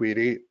good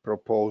query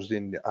proposed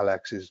in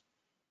Alexis'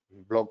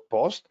 blog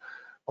post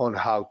on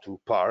how to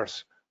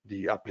parse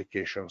the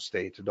application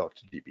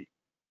state.db.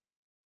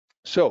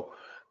 So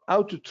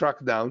how to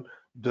track down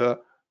the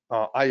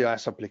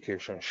iOS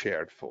application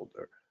shared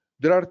folder.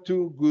 There are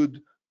two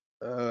good,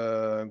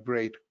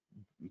 great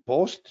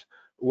posts.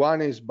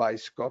 One is by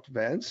Scott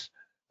Vance,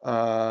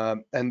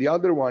 and the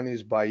other one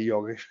is by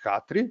Yogesh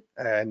Khatri.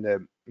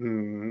 And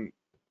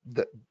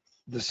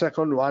the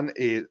second one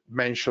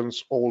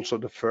mentions also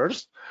the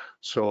first.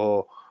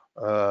 So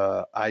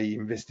I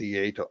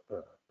investigate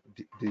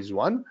this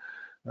one.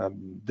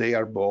 They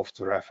are both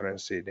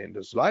referenced in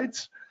the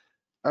slides.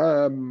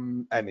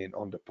 And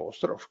on the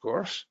poster, of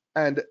course.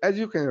 And as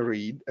you can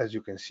read, as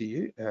you can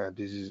see,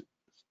 this is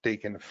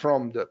taken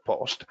from the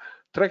post.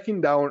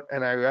 Tracking down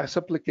an iOS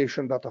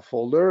application data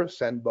folder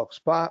sandbox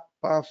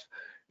path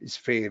is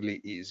fairly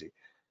easy.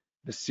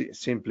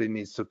 Simply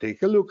needs to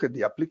take a look at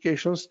the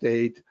application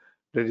state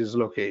that is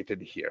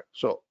located here.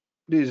 So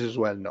this is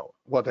well known.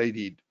 What I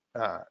did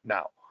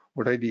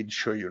what I did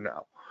show you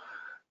now.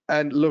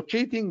 And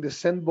locating the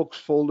sandbox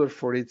folder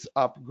for its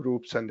app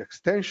groups and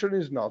extension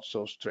is not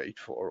so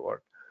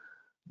straightforward.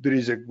 There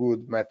is a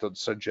good method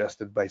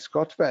suggested by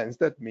Scott Vance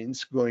that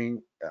means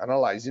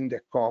analyzing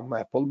the com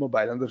apple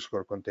mobile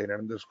underscore container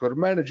underscore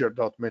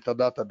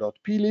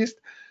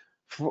manager.metadata.plist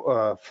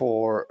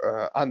for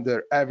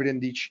under every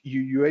and each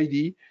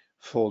UUID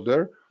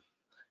folder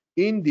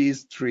in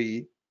these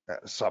three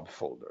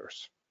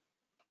subfolders.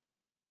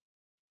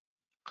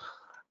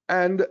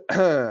 And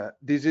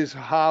this is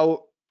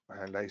how,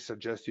 and I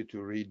suggest you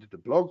to read the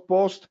blog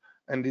post,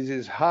 and this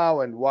is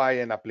how and why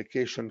an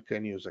application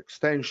can use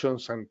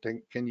extensions and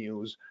can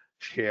use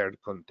shared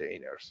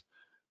containers.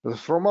 But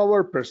from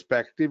our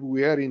perspective,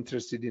 we are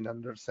interested in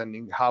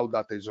understanding how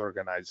data is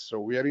organized. So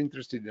we are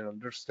interested in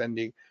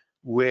understanding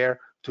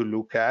where to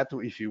look at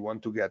if you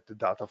want to get the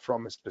data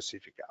from a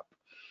specific app.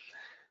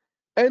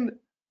 And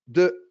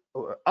the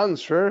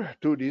answer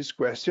to this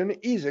question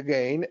is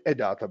again a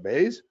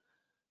database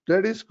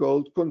that is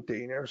called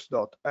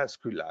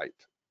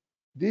containers.sqlite.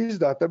 This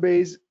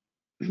database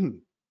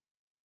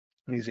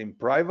is in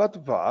private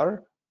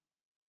var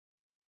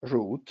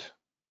root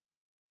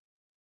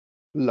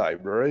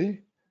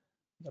library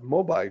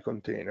mobile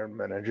container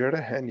manager,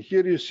 and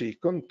here you see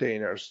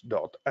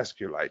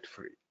containers.sqlite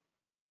free.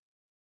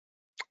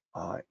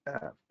 I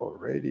have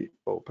already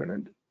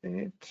opened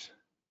it.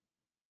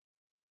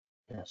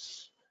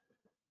 Yes,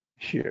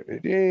 here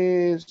it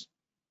is.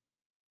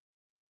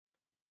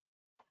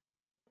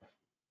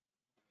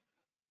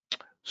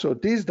 So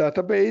this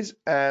database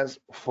has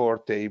 4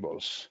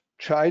 tables: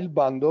 child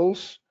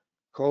bundles,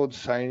 code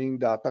signing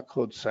data,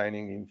 code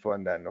signing info,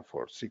 and then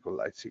for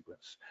SQLite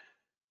sequence.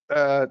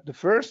 The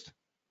first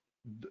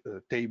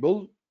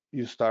table,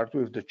 you start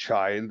with the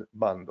child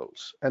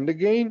bundles. And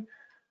again,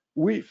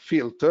 we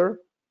filter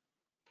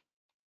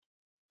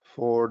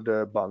for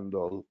the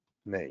bundle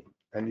name.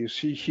 And you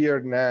see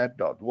here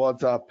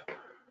net.whatsapp.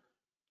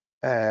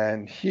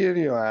 And here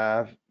you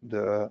have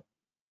the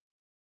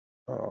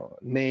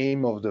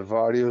name of the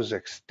various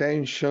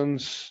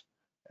extensions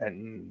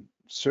and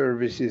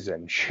services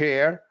and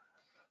share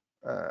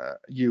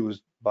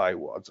used by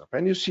WhatsApp.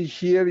 And you see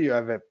here you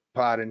have a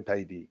parent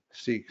ID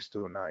 6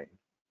 to 9.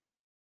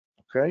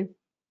 Okay,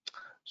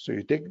 so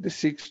you take the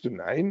 6 to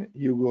 9,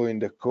 you go in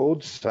the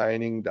code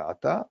signing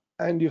data,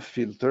 and you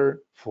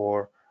filter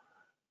for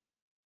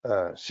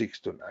 6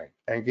 to 9.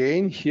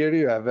 Again, here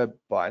you have a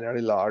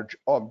binary large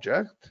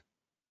object.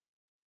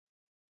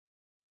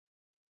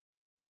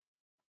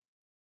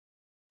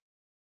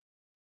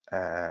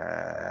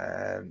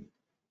 And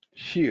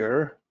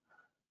here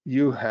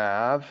you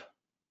have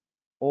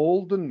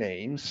all the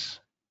names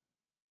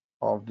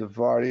of the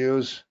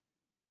various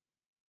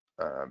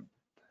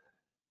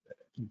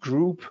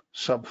group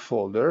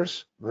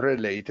subfolders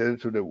related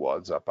to the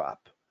WhatsApp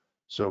app.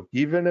 So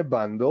given a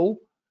bundle,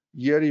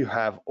 here you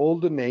have all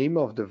the name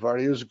of the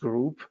various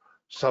group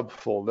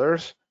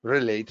subfolders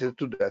related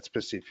to that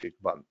specific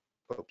bundle.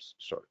 Oops,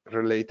 sorry,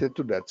 related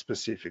to that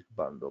specific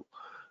bundle.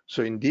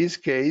 So in this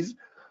case,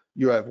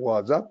 you have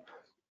WhatsApp.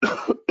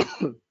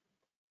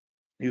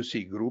 You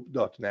see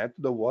group.net,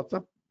 the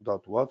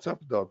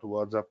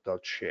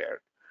WhatsApp.whatsapp.whatsapp.shared,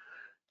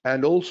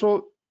 and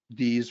also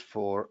these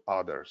 4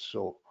 others.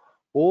 So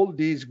all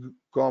these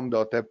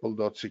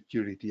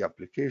com.apple.security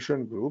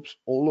application groups,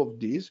 all of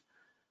these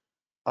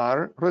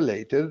are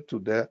related to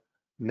the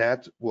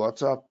net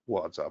WhatsApp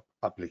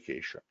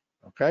application.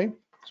 Okay,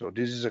 so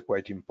this is a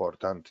quite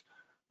important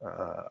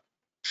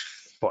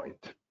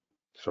point.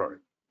 Sorry,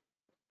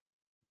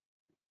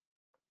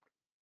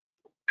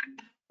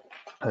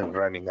 I'm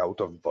running out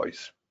of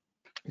voice.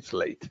 It's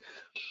late.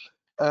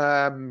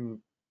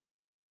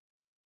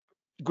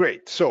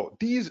 Great. So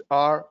these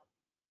are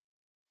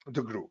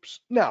the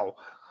groups. Now,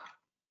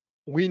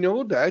 we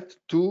know that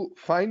to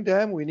find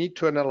them, we need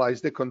to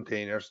analyze the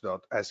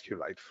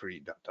containers.sqlite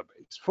free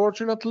database.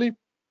 Fortunately,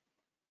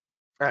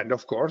 And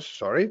of course,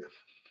 sorry,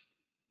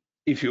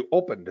 if you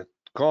open the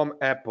COM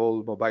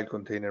Apple Mobile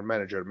Container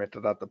Manager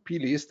metadata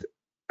plist,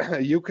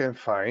 you can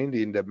find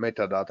in the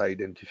metadata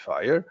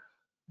identifier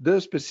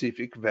the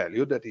specific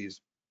value that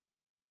is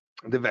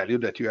the value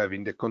that you have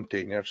in the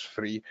containers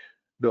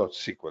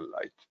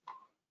free.SQLite.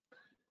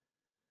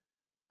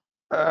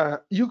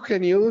 You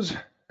can use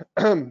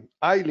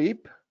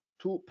iLeap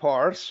to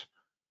parse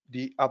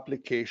the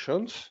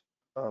applications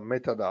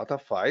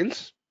metadata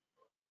files,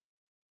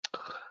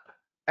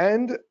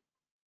 and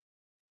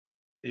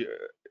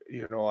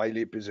you know,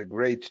 iLeap is a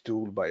great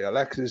tool by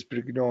Alexis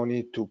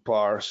Brignoni to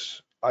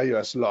parse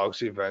iOS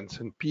logs, events,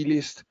 and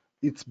plist.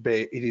 It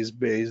is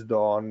based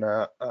on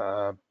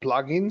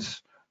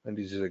plugins, and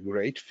this is a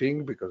great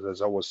thing because,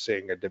 as I was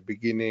saying at the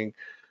beginning,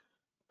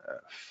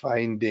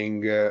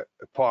 finding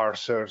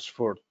parsers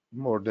for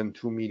more than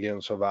 2 million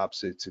of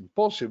apps, it's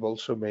impossible.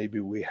 So maybe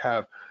we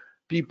have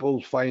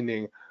people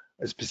finding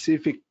a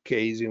specific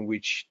case in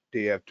which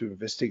they have to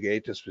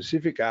investigate a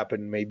specific app,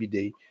 and maybe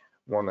they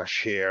want to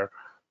share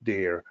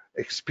their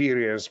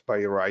experience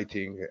by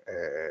writing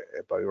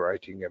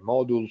a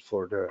module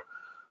for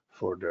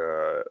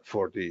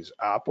this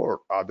app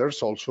or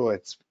others. Also,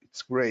 it's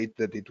great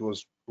that it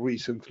was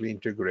recently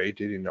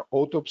integrated in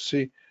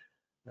Autopsy.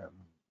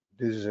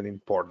 This is an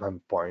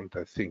important point,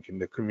 I think, in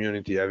the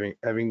community.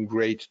 Having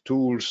great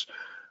tools,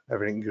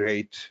 having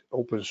great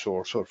open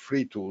source or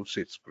free tools,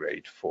 it's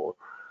great for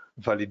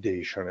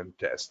validation and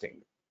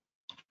testing.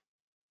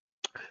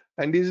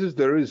 And this is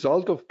the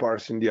result of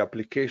parsing the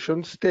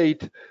application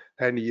state.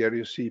 And here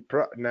you see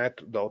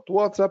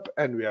net.whatsapp,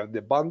 and we have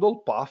the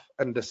bundle path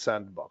and the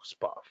sandbox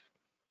path.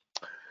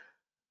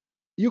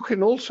 You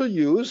can also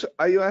use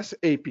iOS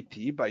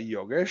APT by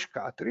Yogesh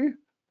Khatri,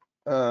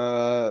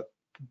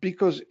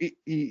 because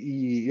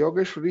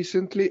Yogesh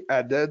recently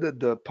added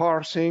the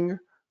parsing,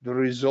 the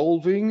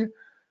resolving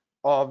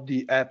of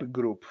the app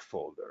group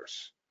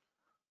folders.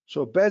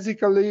 So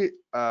basically,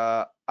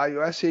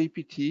 iOS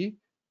APT,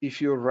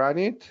 if you run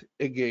it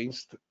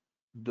against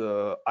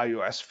the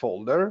iOS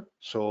folder,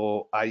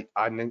 so I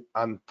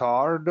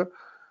untarred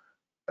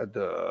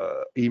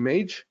the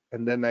image,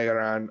 and then I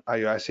ran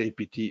iOS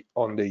APT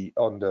on the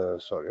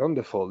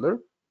folder,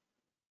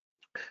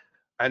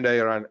 and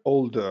I run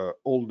all the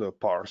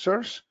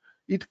parsers.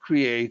 It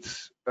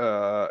creates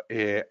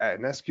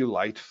an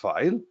SQLite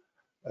file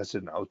as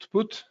an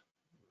output.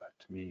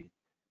 Let me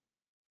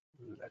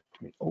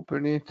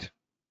open it.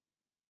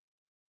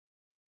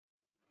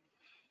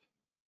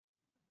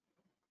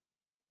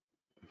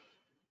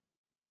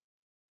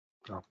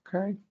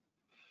 Okay.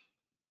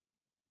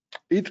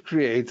 It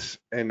creates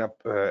a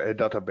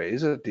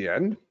database at the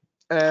end,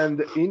 and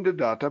in the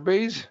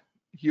database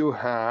you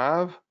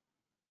have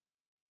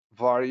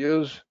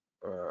various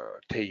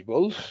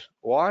tables.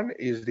 One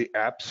is the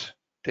apps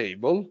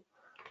table,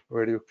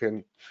 where you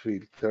can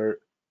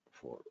filter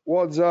for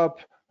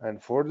WhatsApp,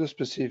 and for the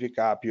specific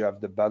app you have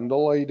the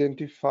bundle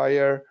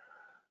identifier,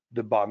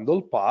 the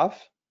bundle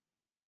path,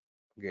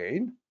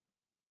 again,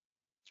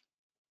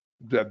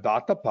 the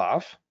data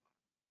path,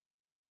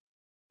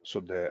 so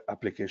the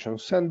application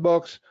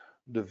sandbox,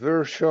 the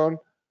version,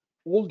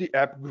 all the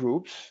app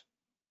groups,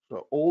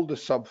 so all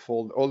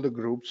the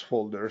groups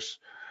folders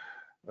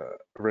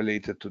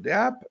related to the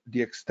app,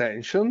 the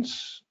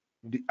extensions,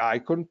 the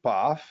icon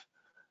path,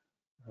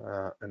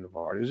 and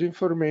various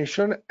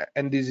information,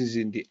 and this is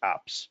in the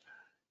apps.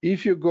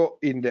 If you go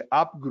in the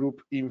app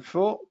group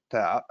info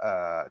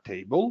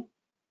table,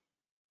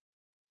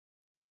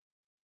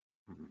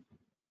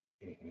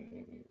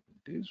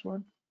 this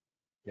one,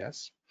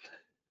 yes,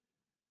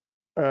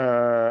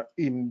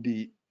 in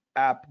the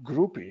app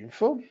group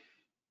info,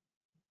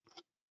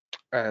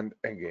 and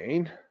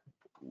again,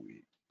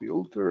 we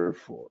filter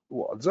for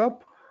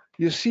WhatsApp,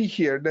 you see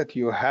here that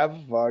you have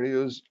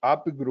various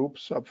app group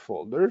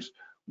subfolders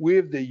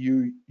with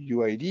the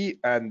UID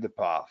and the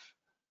path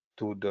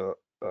to the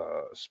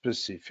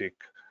specific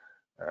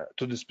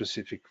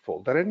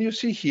folder. And you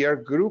see here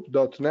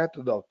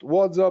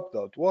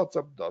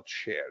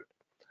group.net.whatsapp.whatsapp.shared.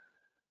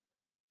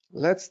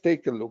 Let's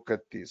take a look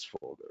at this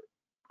folder.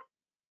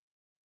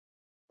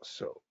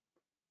 So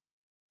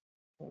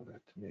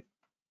let me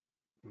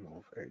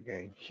move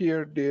again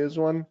here, this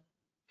one.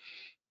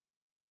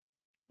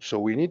 So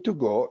we need to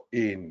go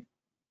in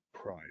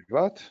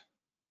private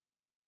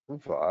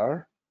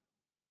var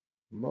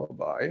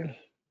mobile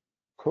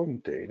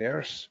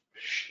containers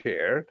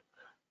shared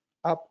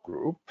app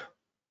group,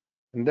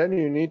 and then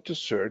you need to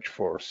search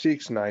for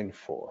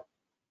 694.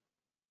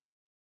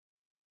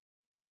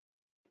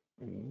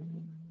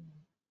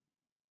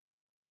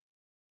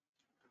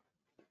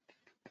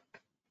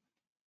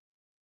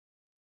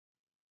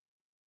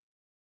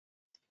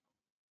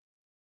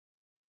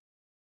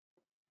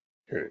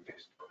 Here it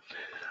is,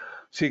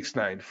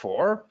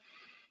 694.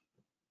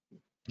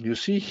 You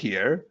see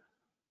here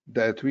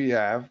that we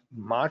have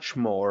much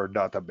more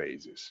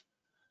databases.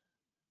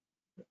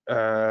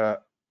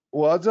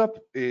 WhatsApp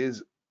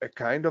is a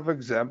kind of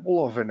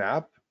example of an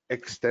app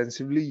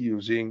extensively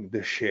using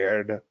the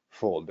shared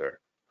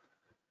folder.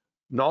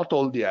 Not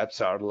all the apps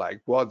are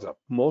like WhatsApp.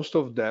 Most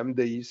of them,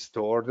 they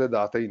store the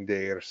data in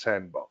their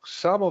sandbox.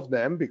 Some of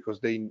them, because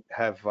they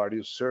have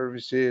various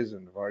services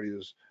and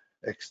various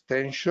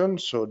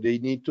extensions, so they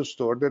need to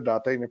store the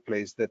data in a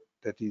place that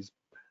is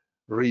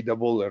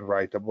readable and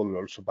writable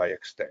also by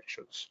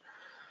extensions.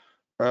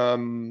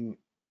 You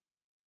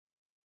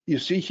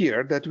see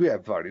here that we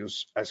have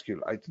various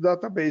SQLite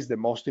database. The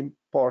most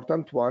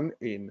important one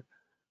in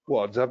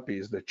WhatsApp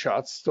is the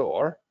chat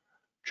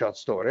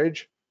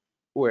storage,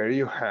 where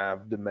you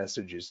have the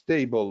messages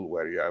table,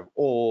 where you have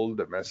all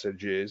the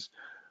messages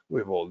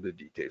with all the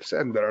details.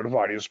 And there are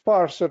various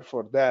parsers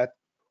for that,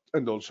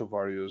 and also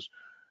various,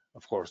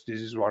 of course,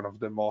 this is one of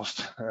the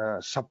most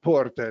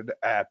supported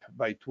app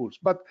by tools.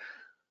 But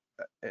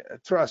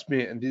trust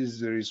me, and this is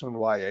the reason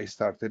why I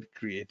started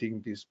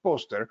creating this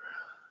poster,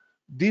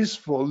 this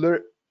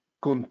folder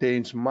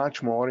contains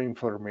much more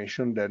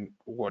information than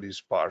what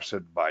is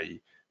parsed by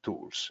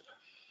tools.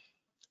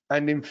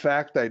 And in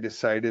fact, I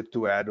decided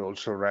to add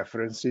also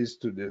references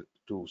to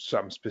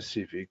some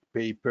specific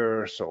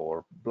papers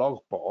or blog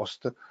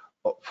posts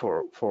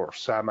for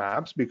some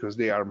apps, because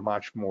they are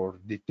much more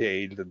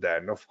detailed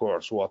than, of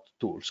course, what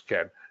tools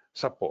can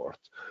support.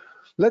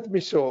 Let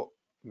me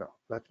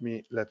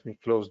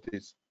close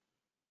this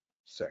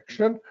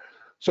section.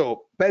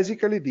 So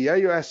basically, the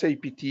iOS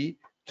APT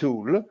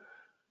tool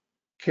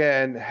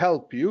can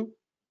help you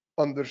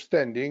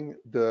understanding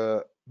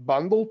the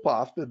bundle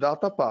path, the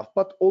data path,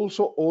 but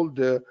also all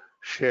the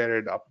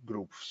shared up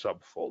group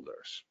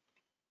subfolders.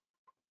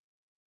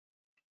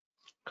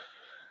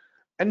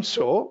 And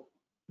so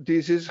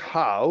this is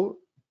how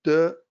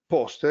the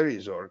poster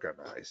is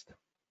organized.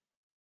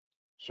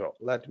 So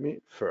let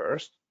me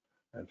first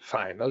and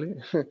finally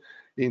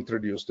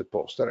introduce the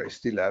poster. I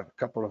still have a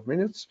couple of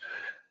minutes.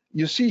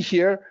 You see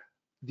here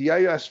the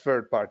iOS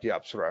third-party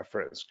apps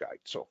reference guide.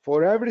 So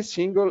for every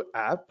single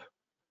app,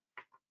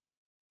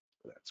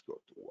 let's go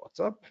to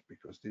WhatsApp,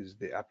 because this is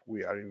the app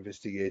we are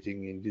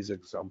investigating in this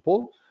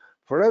example.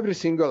 For every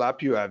single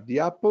app, you have the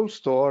Apple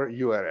Store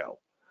URL.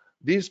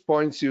 This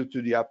points you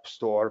to the App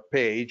Store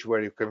page,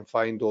 where you can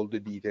find all the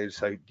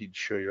details I did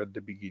show you at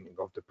the beginning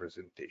of the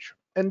presentation.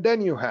 And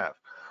then you have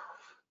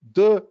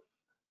the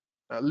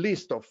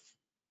list of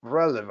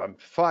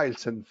relevant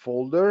files and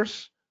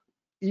folders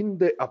in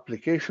the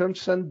application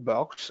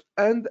sandbox,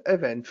 and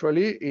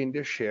eventually in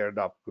the shared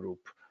app group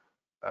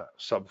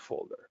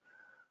subfolder.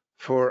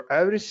 For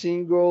every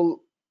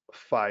single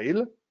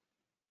file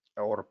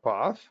or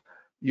path,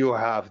 you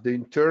have the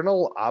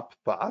internal app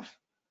path.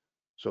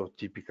 So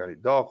typically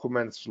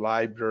documents,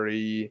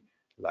 library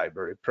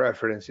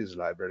preferences,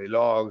 library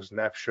logs,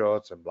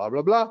 snapshots, and blah,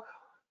 blah, blah.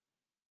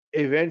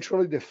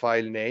 Eventually the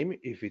file name,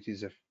 if it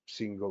is a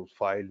single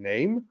file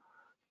name,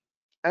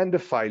 and the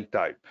file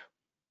type.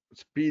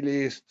 It's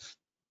plist,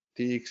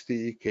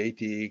 txt,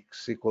 ktx,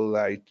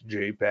 SQLite,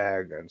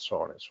 JPEG, and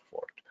so on and so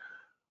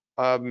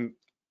forth.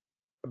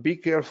 Be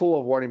careful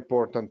of one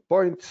important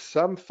point.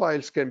 Some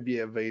files can be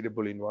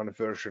available in one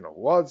version of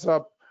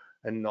WhatsApp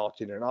and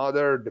not in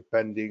another,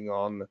 depending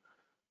on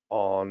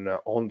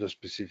the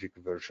specific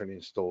version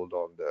installed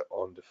on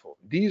the phone.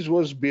 This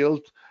was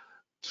built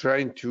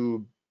trying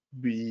to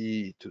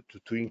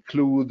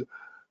include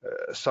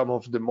some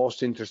of the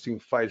most interesting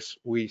files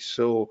we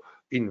saw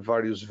in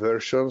various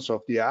versions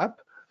of the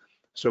app.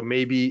 So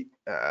maybe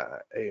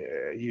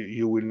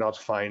you will not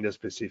find a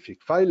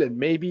specific file, and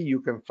maybe you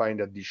can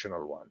find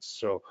additional ones.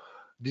 So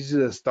this is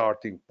a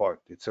starting point.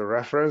 It's a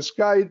reference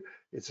guide.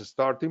 It's a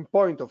starting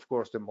point. Of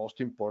course, the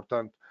most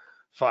important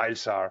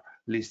files are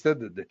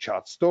listed: the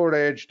chat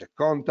storage, the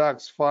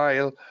contacts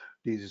file.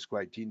 This is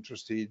quite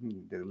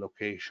interesting. The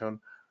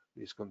location.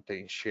 This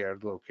contains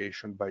shared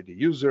location by the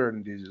user,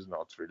 and this is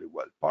not really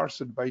well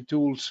parsed by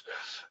tools.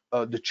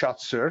 The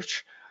chat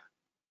search.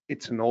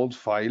 It's an old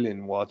file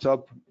in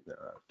WhatsApp.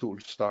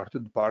 Tools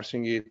started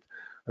parsing it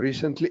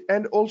recently.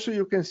 And also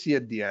you can see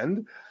at the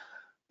end,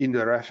 in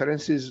the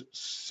references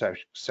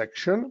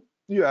section,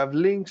 you have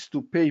links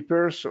to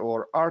papers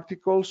or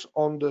articles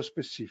on the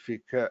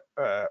specific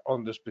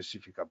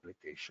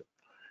application.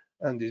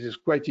 And this is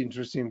quite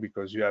interesting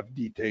because you have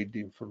detailed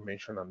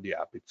information on the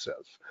app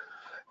itself.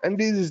 And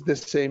this is the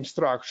same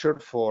structure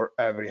for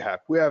every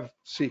app. We have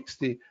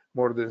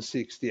more than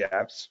 60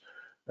 apps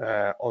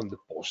on the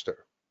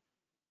poster.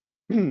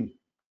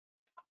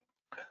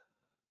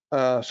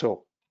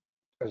 So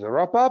as a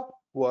wrap up,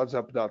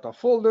 WhatsApp data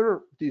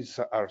folder, these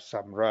are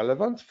some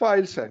relevant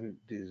files, and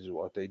this is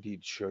what I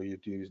did show you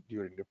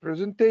during the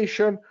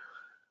presentation.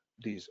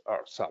 These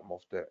are some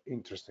of the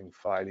interesting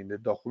files in the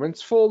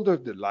documents folder,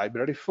 the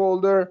library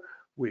folder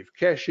with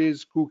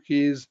caches,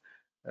 cookies,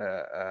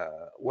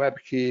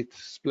 WebKit,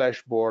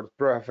 Splashboard,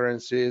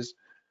 preferences,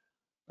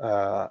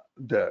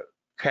 the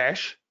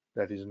cache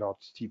that is not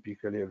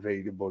typically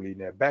available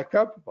in a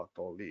backup, but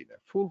only in a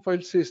full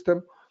file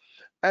system,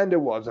 and the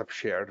WhatsApp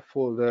shared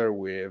folder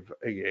with,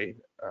 again,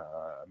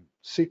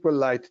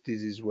 SQLite.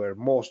 This is where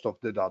most of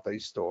the data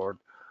is stored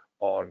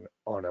on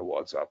a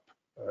WhatsApp,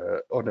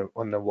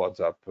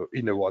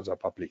 in the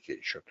WhatsApp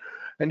application.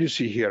 And you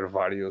see here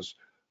various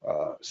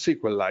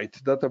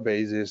SQLite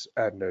databases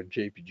and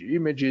JPG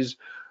images,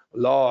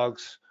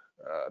 logs,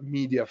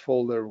 media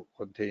folder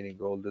containing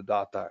all the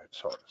data, and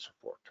so on and so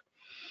forth.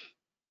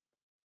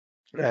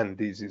 And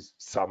this is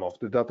some of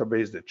the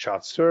database: the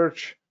chat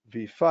search,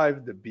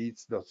 V5, the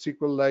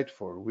beats.sqlite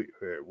for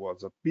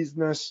WhatsApp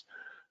Business,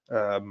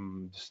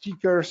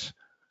 stickers.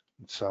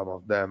 Some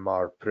of them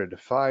are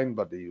predefined,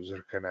 but the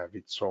user can have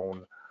its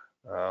own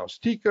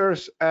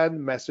stickers, and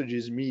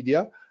messages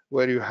media,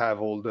 where you have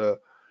all the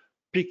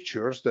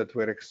pictures that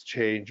were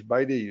exchanged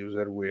by the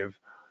user with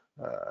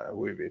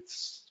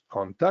its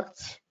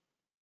contacts.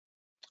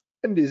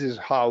 And this is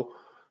how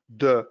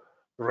the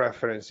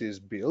reference is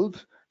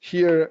built.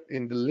 Here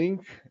in the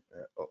link,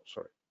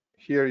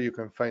 here you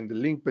can find the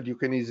link, but you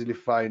can easily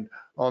find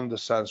on the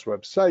SANS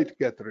website,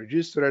 get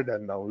registered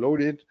and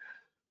download it.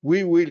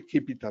 We will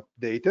keep it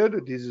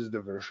updated. This is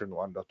the version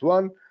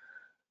 1.1.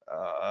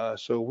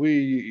 So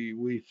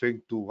we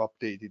think to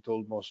update it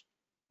almost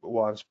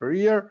once per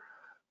year.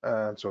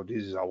 And so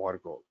this is our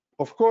goal.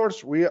 Of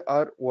course, we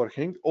are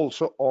working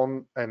also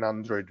on an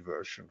Android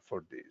version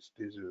for this.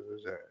 This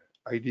is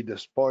I did a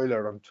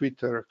spoiler on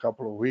Twitter a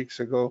couple of weeks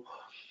ago.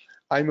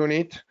 I'm on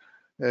it.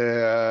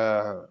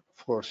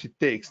 Of course, it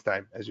takes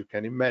time, as you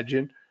can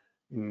imagine.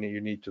 You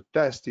need to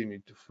test, you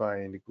need to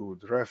find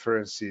good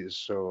references.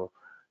 So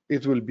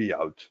it will be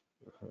out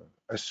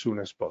as soon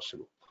as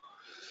possible.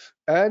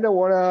 And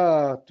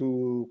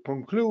to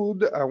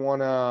conclude, I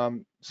wanna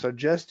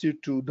suggest you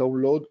to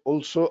download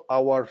also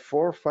our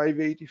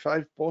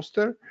 4585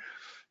 poster.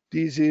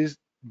 This is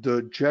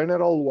the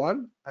general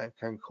one, I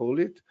can call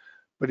it,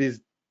 but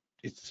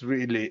it's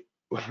really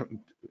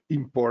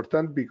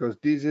important because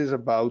this is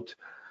about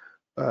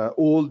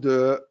all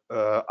the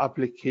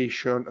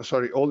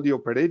all the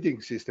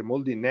operating system,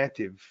 all the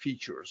native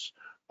features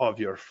of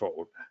your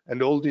phone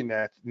and all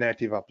the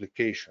native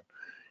application,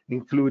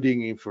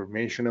 including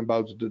information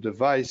about the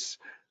device,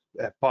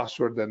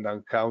 password and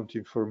account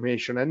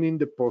information. And in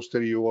the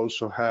poster, you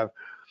also have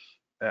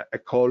a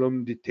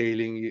column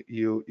detailing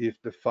you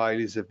if the file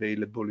is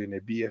available in a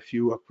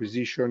BFU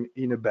acquisition,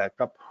 in a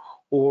backup,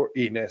 or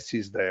in a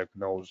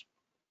sysdiagnose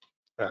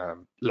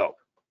log.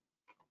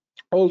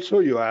 Also,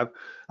 you have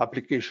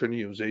application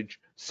usage,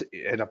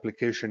 an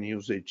application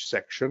usage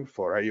section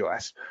for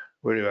iOS,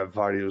 where you have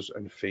various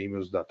and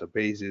famous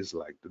databases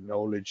like the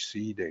Knowledge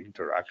C, the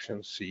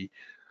Interaction C,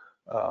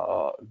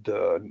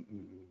 the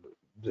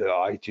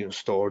iTunes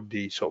Store,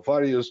 so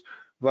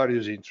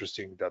various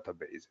interesting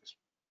databases,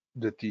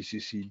 the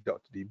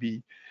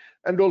tcc.db,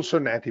 and also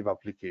native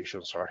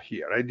applications are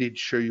here. I did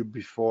show you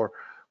before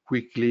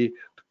quickly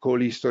the call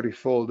history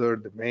folder,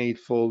 the mail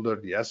folder,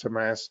 the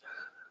SMS.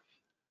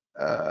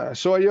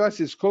 So iOS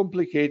is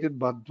complicated,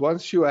 but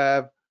once you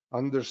have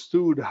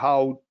understood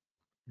how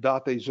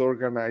data is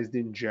organized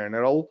in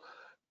general,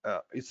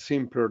 it's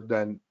simpler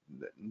than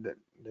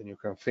you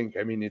can think.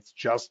 I mean, it's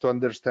just to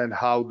understand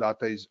how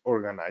data is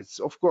organized.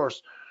 Of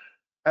course,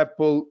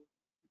 Apple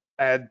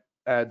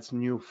adds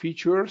new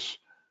features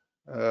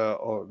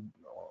or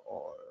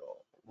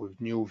with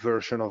new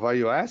version of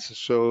iOS.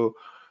 So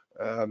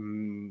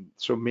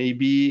so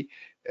maybe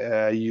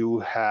you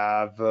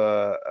have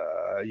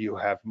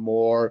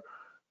more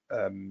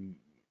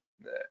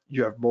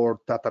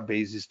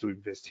databases to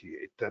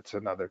investigate. That's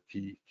another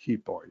key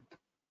point.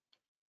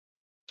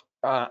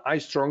 I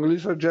strongly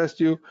suggest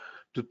you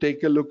to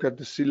take a look at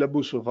the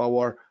syllabus of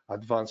our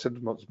advanced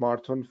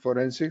smartphone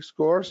forensics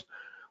course,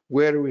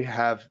 where we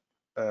have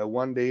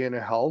 1 day and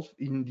a half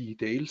in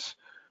details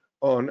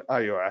on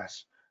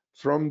iOS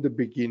from the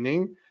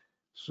beginning.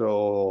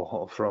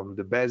 So from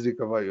the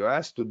basic of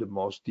iOS to the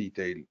most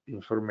detailed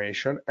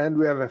information, and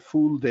we have a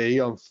full day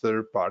on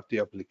third-party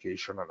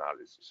application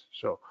analysis.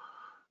 So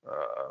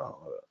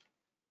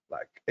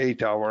like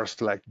 8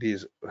 hours like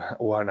this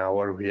 1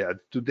 hour we had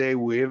today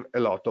with a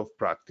lot of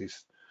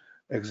practice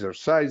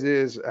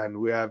exercises, and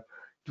we have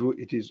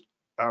it is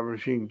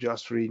everything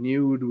just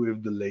renewed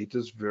with the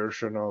latest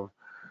version of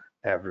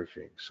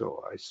everything.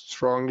 So I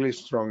strongly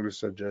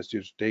suggest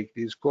you to take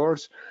this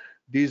course.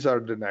 These are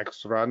the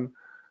next run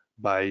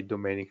by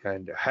Domenica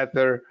and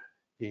Heather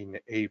in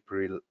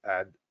April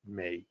and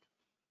May,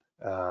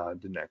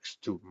 the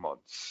next 2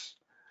 months.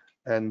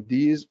 And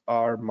these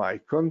are my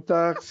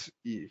contacts.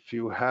 If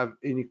you have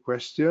any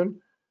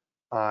question,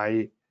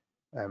 I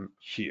am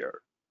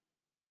here.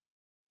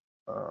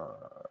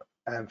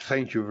 And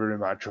thank you very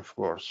much, of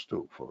course,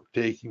 for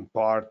taking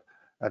part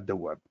at the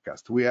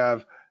webcast. We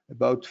have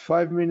about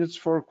 5 minutes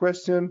for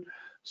question.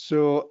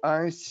 So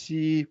I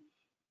see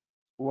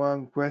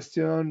one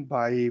question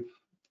by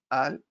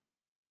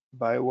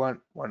one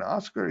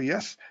asker.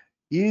 Yes,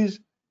 is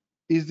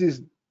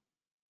this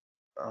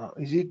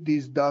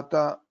these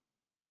data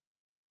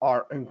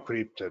are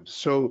encrypted?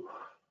 So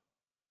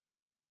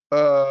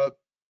I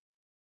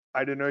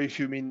don't know if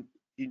you mean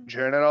in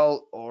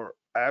general or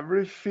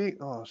everything.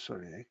 Oh,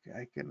 sorry,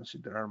 I cannot see.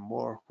 There are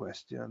more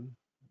questions.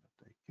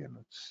 I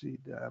cannot see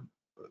them.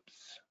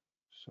 Oops,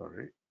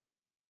 sorry.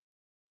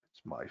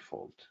 It's my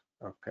fault.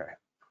 Okay.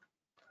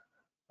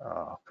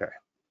 Okay,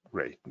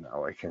 great.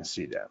 Now I can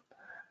see them.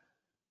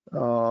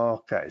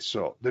 Okay,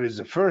 so there is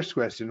the first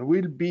question.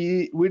 Will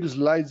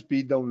slides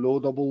be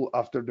downloadable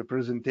after the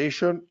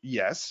presentation?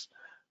 Yes.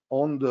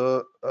 On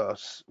the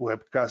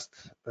webcast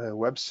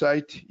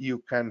website,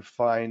 you can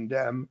find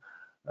them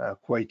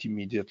quite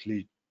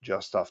immediately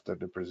just after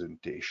the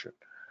presentation.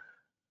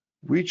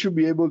 We should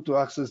be able to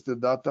access the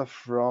data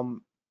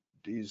from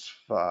these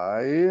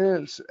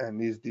files,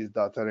 and is this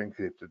data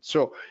encrypted?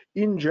 So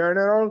in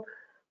general,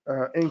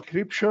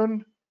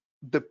 encryption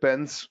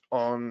depends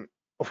on,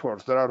 of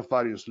course, there are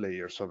various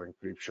layers of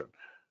encryption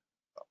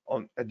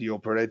at the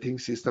operating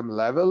system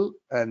level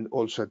and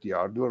also at the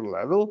hardware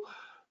level.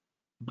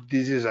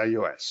 This is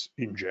iOS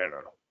in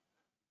general.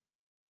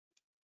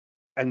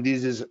 And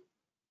this is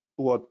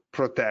what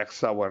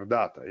protects our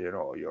data. You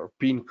know, your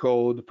PIN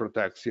code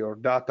protects your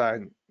data,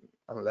 and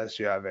unless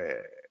you have a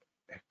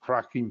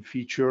cracking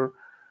feature,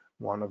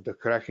 one of the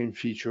cracking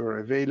feature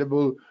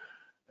available,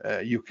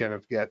 you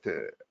cannot get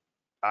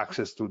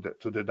access to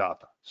the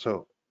data.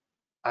 So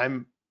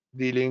I'm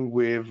dealing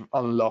with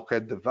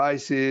unlocked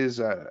devices,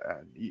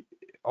 and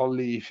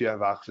only if you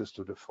have access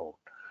to the phone.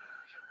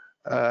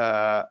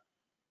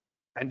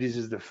 And this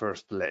is the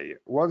first layer.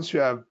 Once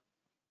you have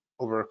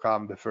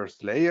overcome the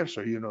first layer,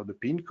 so you know the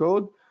PIN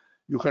code,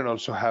 you can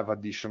also have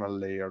additional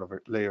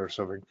layers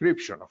of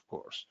encryption, of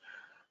course.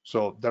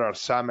 So there are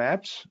some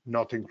apps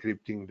not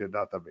encrypting the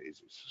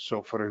databases.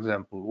 So for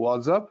example,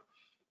 WhatsApp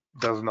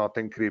does not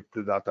encrypt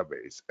the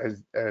database.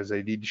 As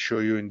I did show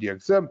you in the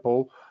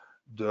example,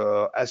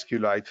 the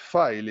SQLite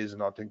file is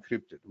not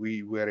encrypted.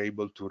 We were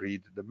able to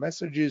read the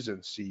messages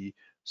and see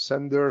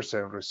senders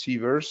and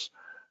receivers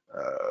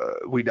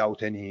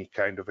without any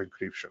kind of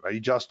encryption. I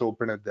just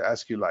opened the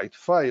SQLite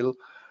file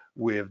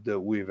with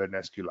an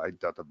SQLite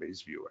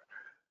database viewer.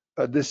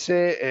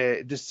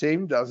 The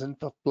same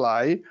doesn't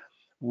apply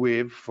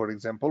with, for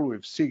example,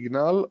 with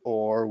Signal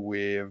or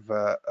with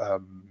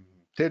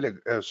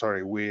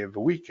with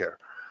Wicker.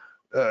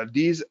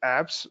 These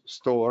apps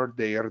store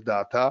their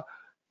data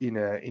in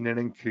an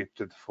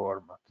encrypted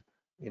format,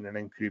 in an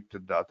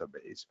encrypted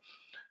database.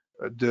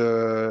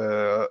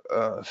 The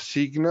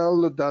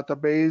Signal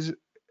database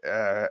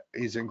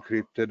is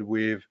encrypted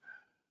with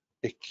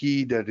a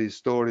key that is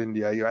stored in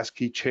the iOS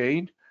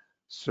keychain.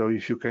 So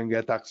if you can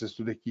get access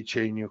to the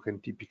keychain, you can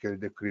typically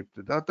decrypt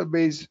the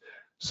database.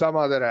 Some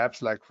other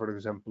apps, like for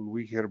example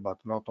Wicker, but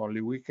not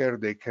only Wicker,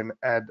 they can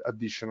add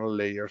additional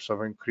layers of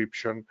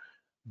encryption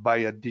by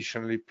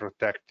additionally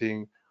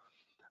protecting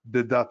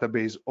the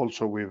database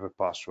also with a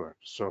password.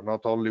 So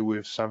not only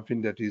with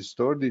something that is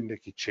stored in the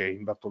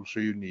keychain, but also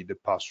you need a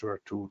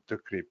password to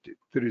decrypt it.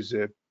 There is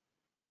a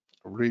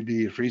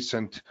really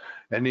recent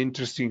and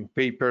interesting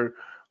paper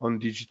on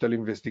digital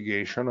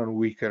investigation on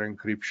Wicker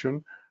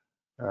encryption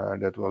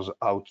that was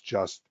out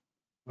just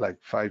like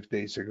 5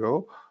 days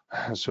ago.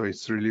 So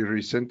it's really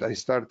recent. I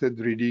started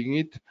reading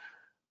it.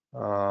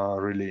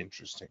 Really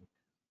interesting.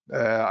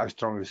 I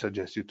strongly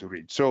suggest you to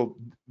read. So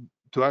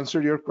to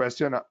answer your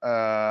question,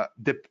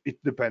 it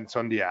depends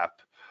on the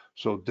app.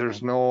 So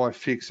there's no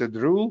fixed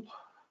rule.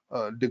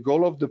 The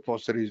goal of the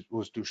poster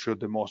was to show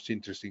the most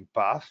interesting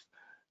path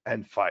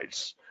and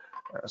files.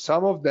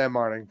 Some of them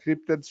are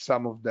encrypted,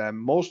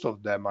 most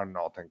of them are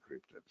not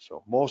encrypted.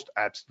 So most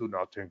apps do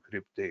not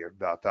encrypt their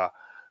data.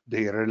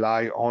 They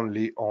rely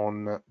only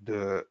on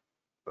the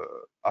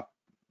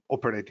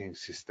operating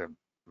system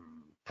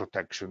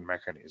protection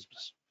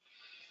mechanisms.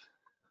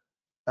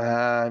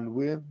 And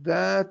with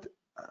that,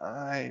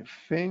 I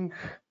think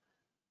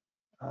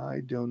I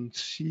don't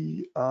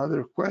see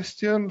other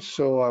questions.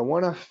 So I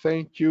want to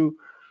thank you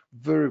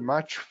very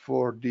much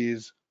for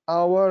this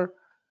hour.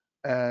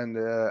 And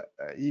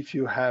if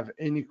you have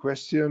any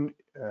question,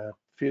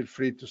 feel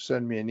free to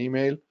send me an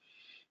email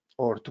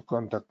or to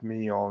contact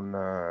me on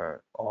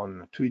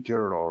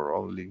Twitter or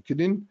on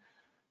LinkedIn.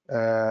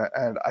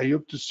 And I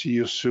hope to see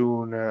you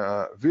soon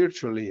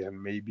virtually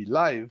and maybe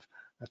live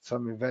at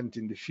some event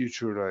in the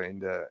future in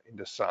the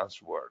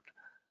SANS world.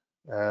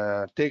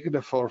 Take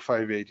the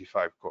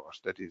 4585 course.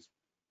 That is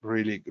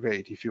really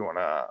great if you want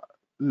to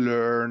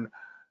learn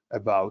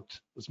about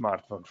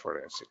smartphone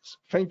forensics.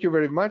 Thank you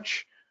very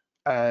much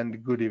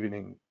and good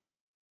evening.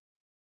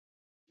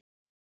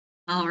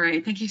 All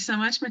right, thank you so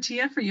much,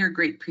 Mattia, for your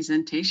great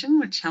presentation,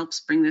 which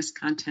helps bring this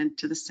content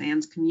to the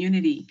SANS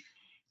community.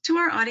 To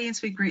our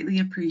audience, we greatly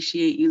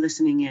appreciate you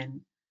listening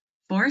in.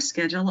 For a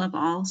schedule of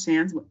all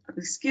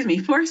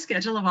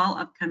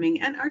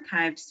upcoming and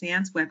archived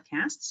SANS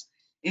webcasts,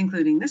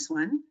 including this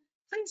one,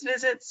 please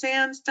visit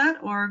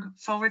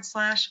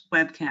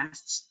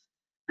sans.org/webcasts.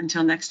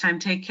 Until next time,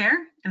 take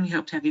care, and we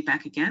hope to have you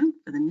back again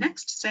for the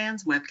next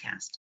SANS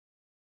webcast.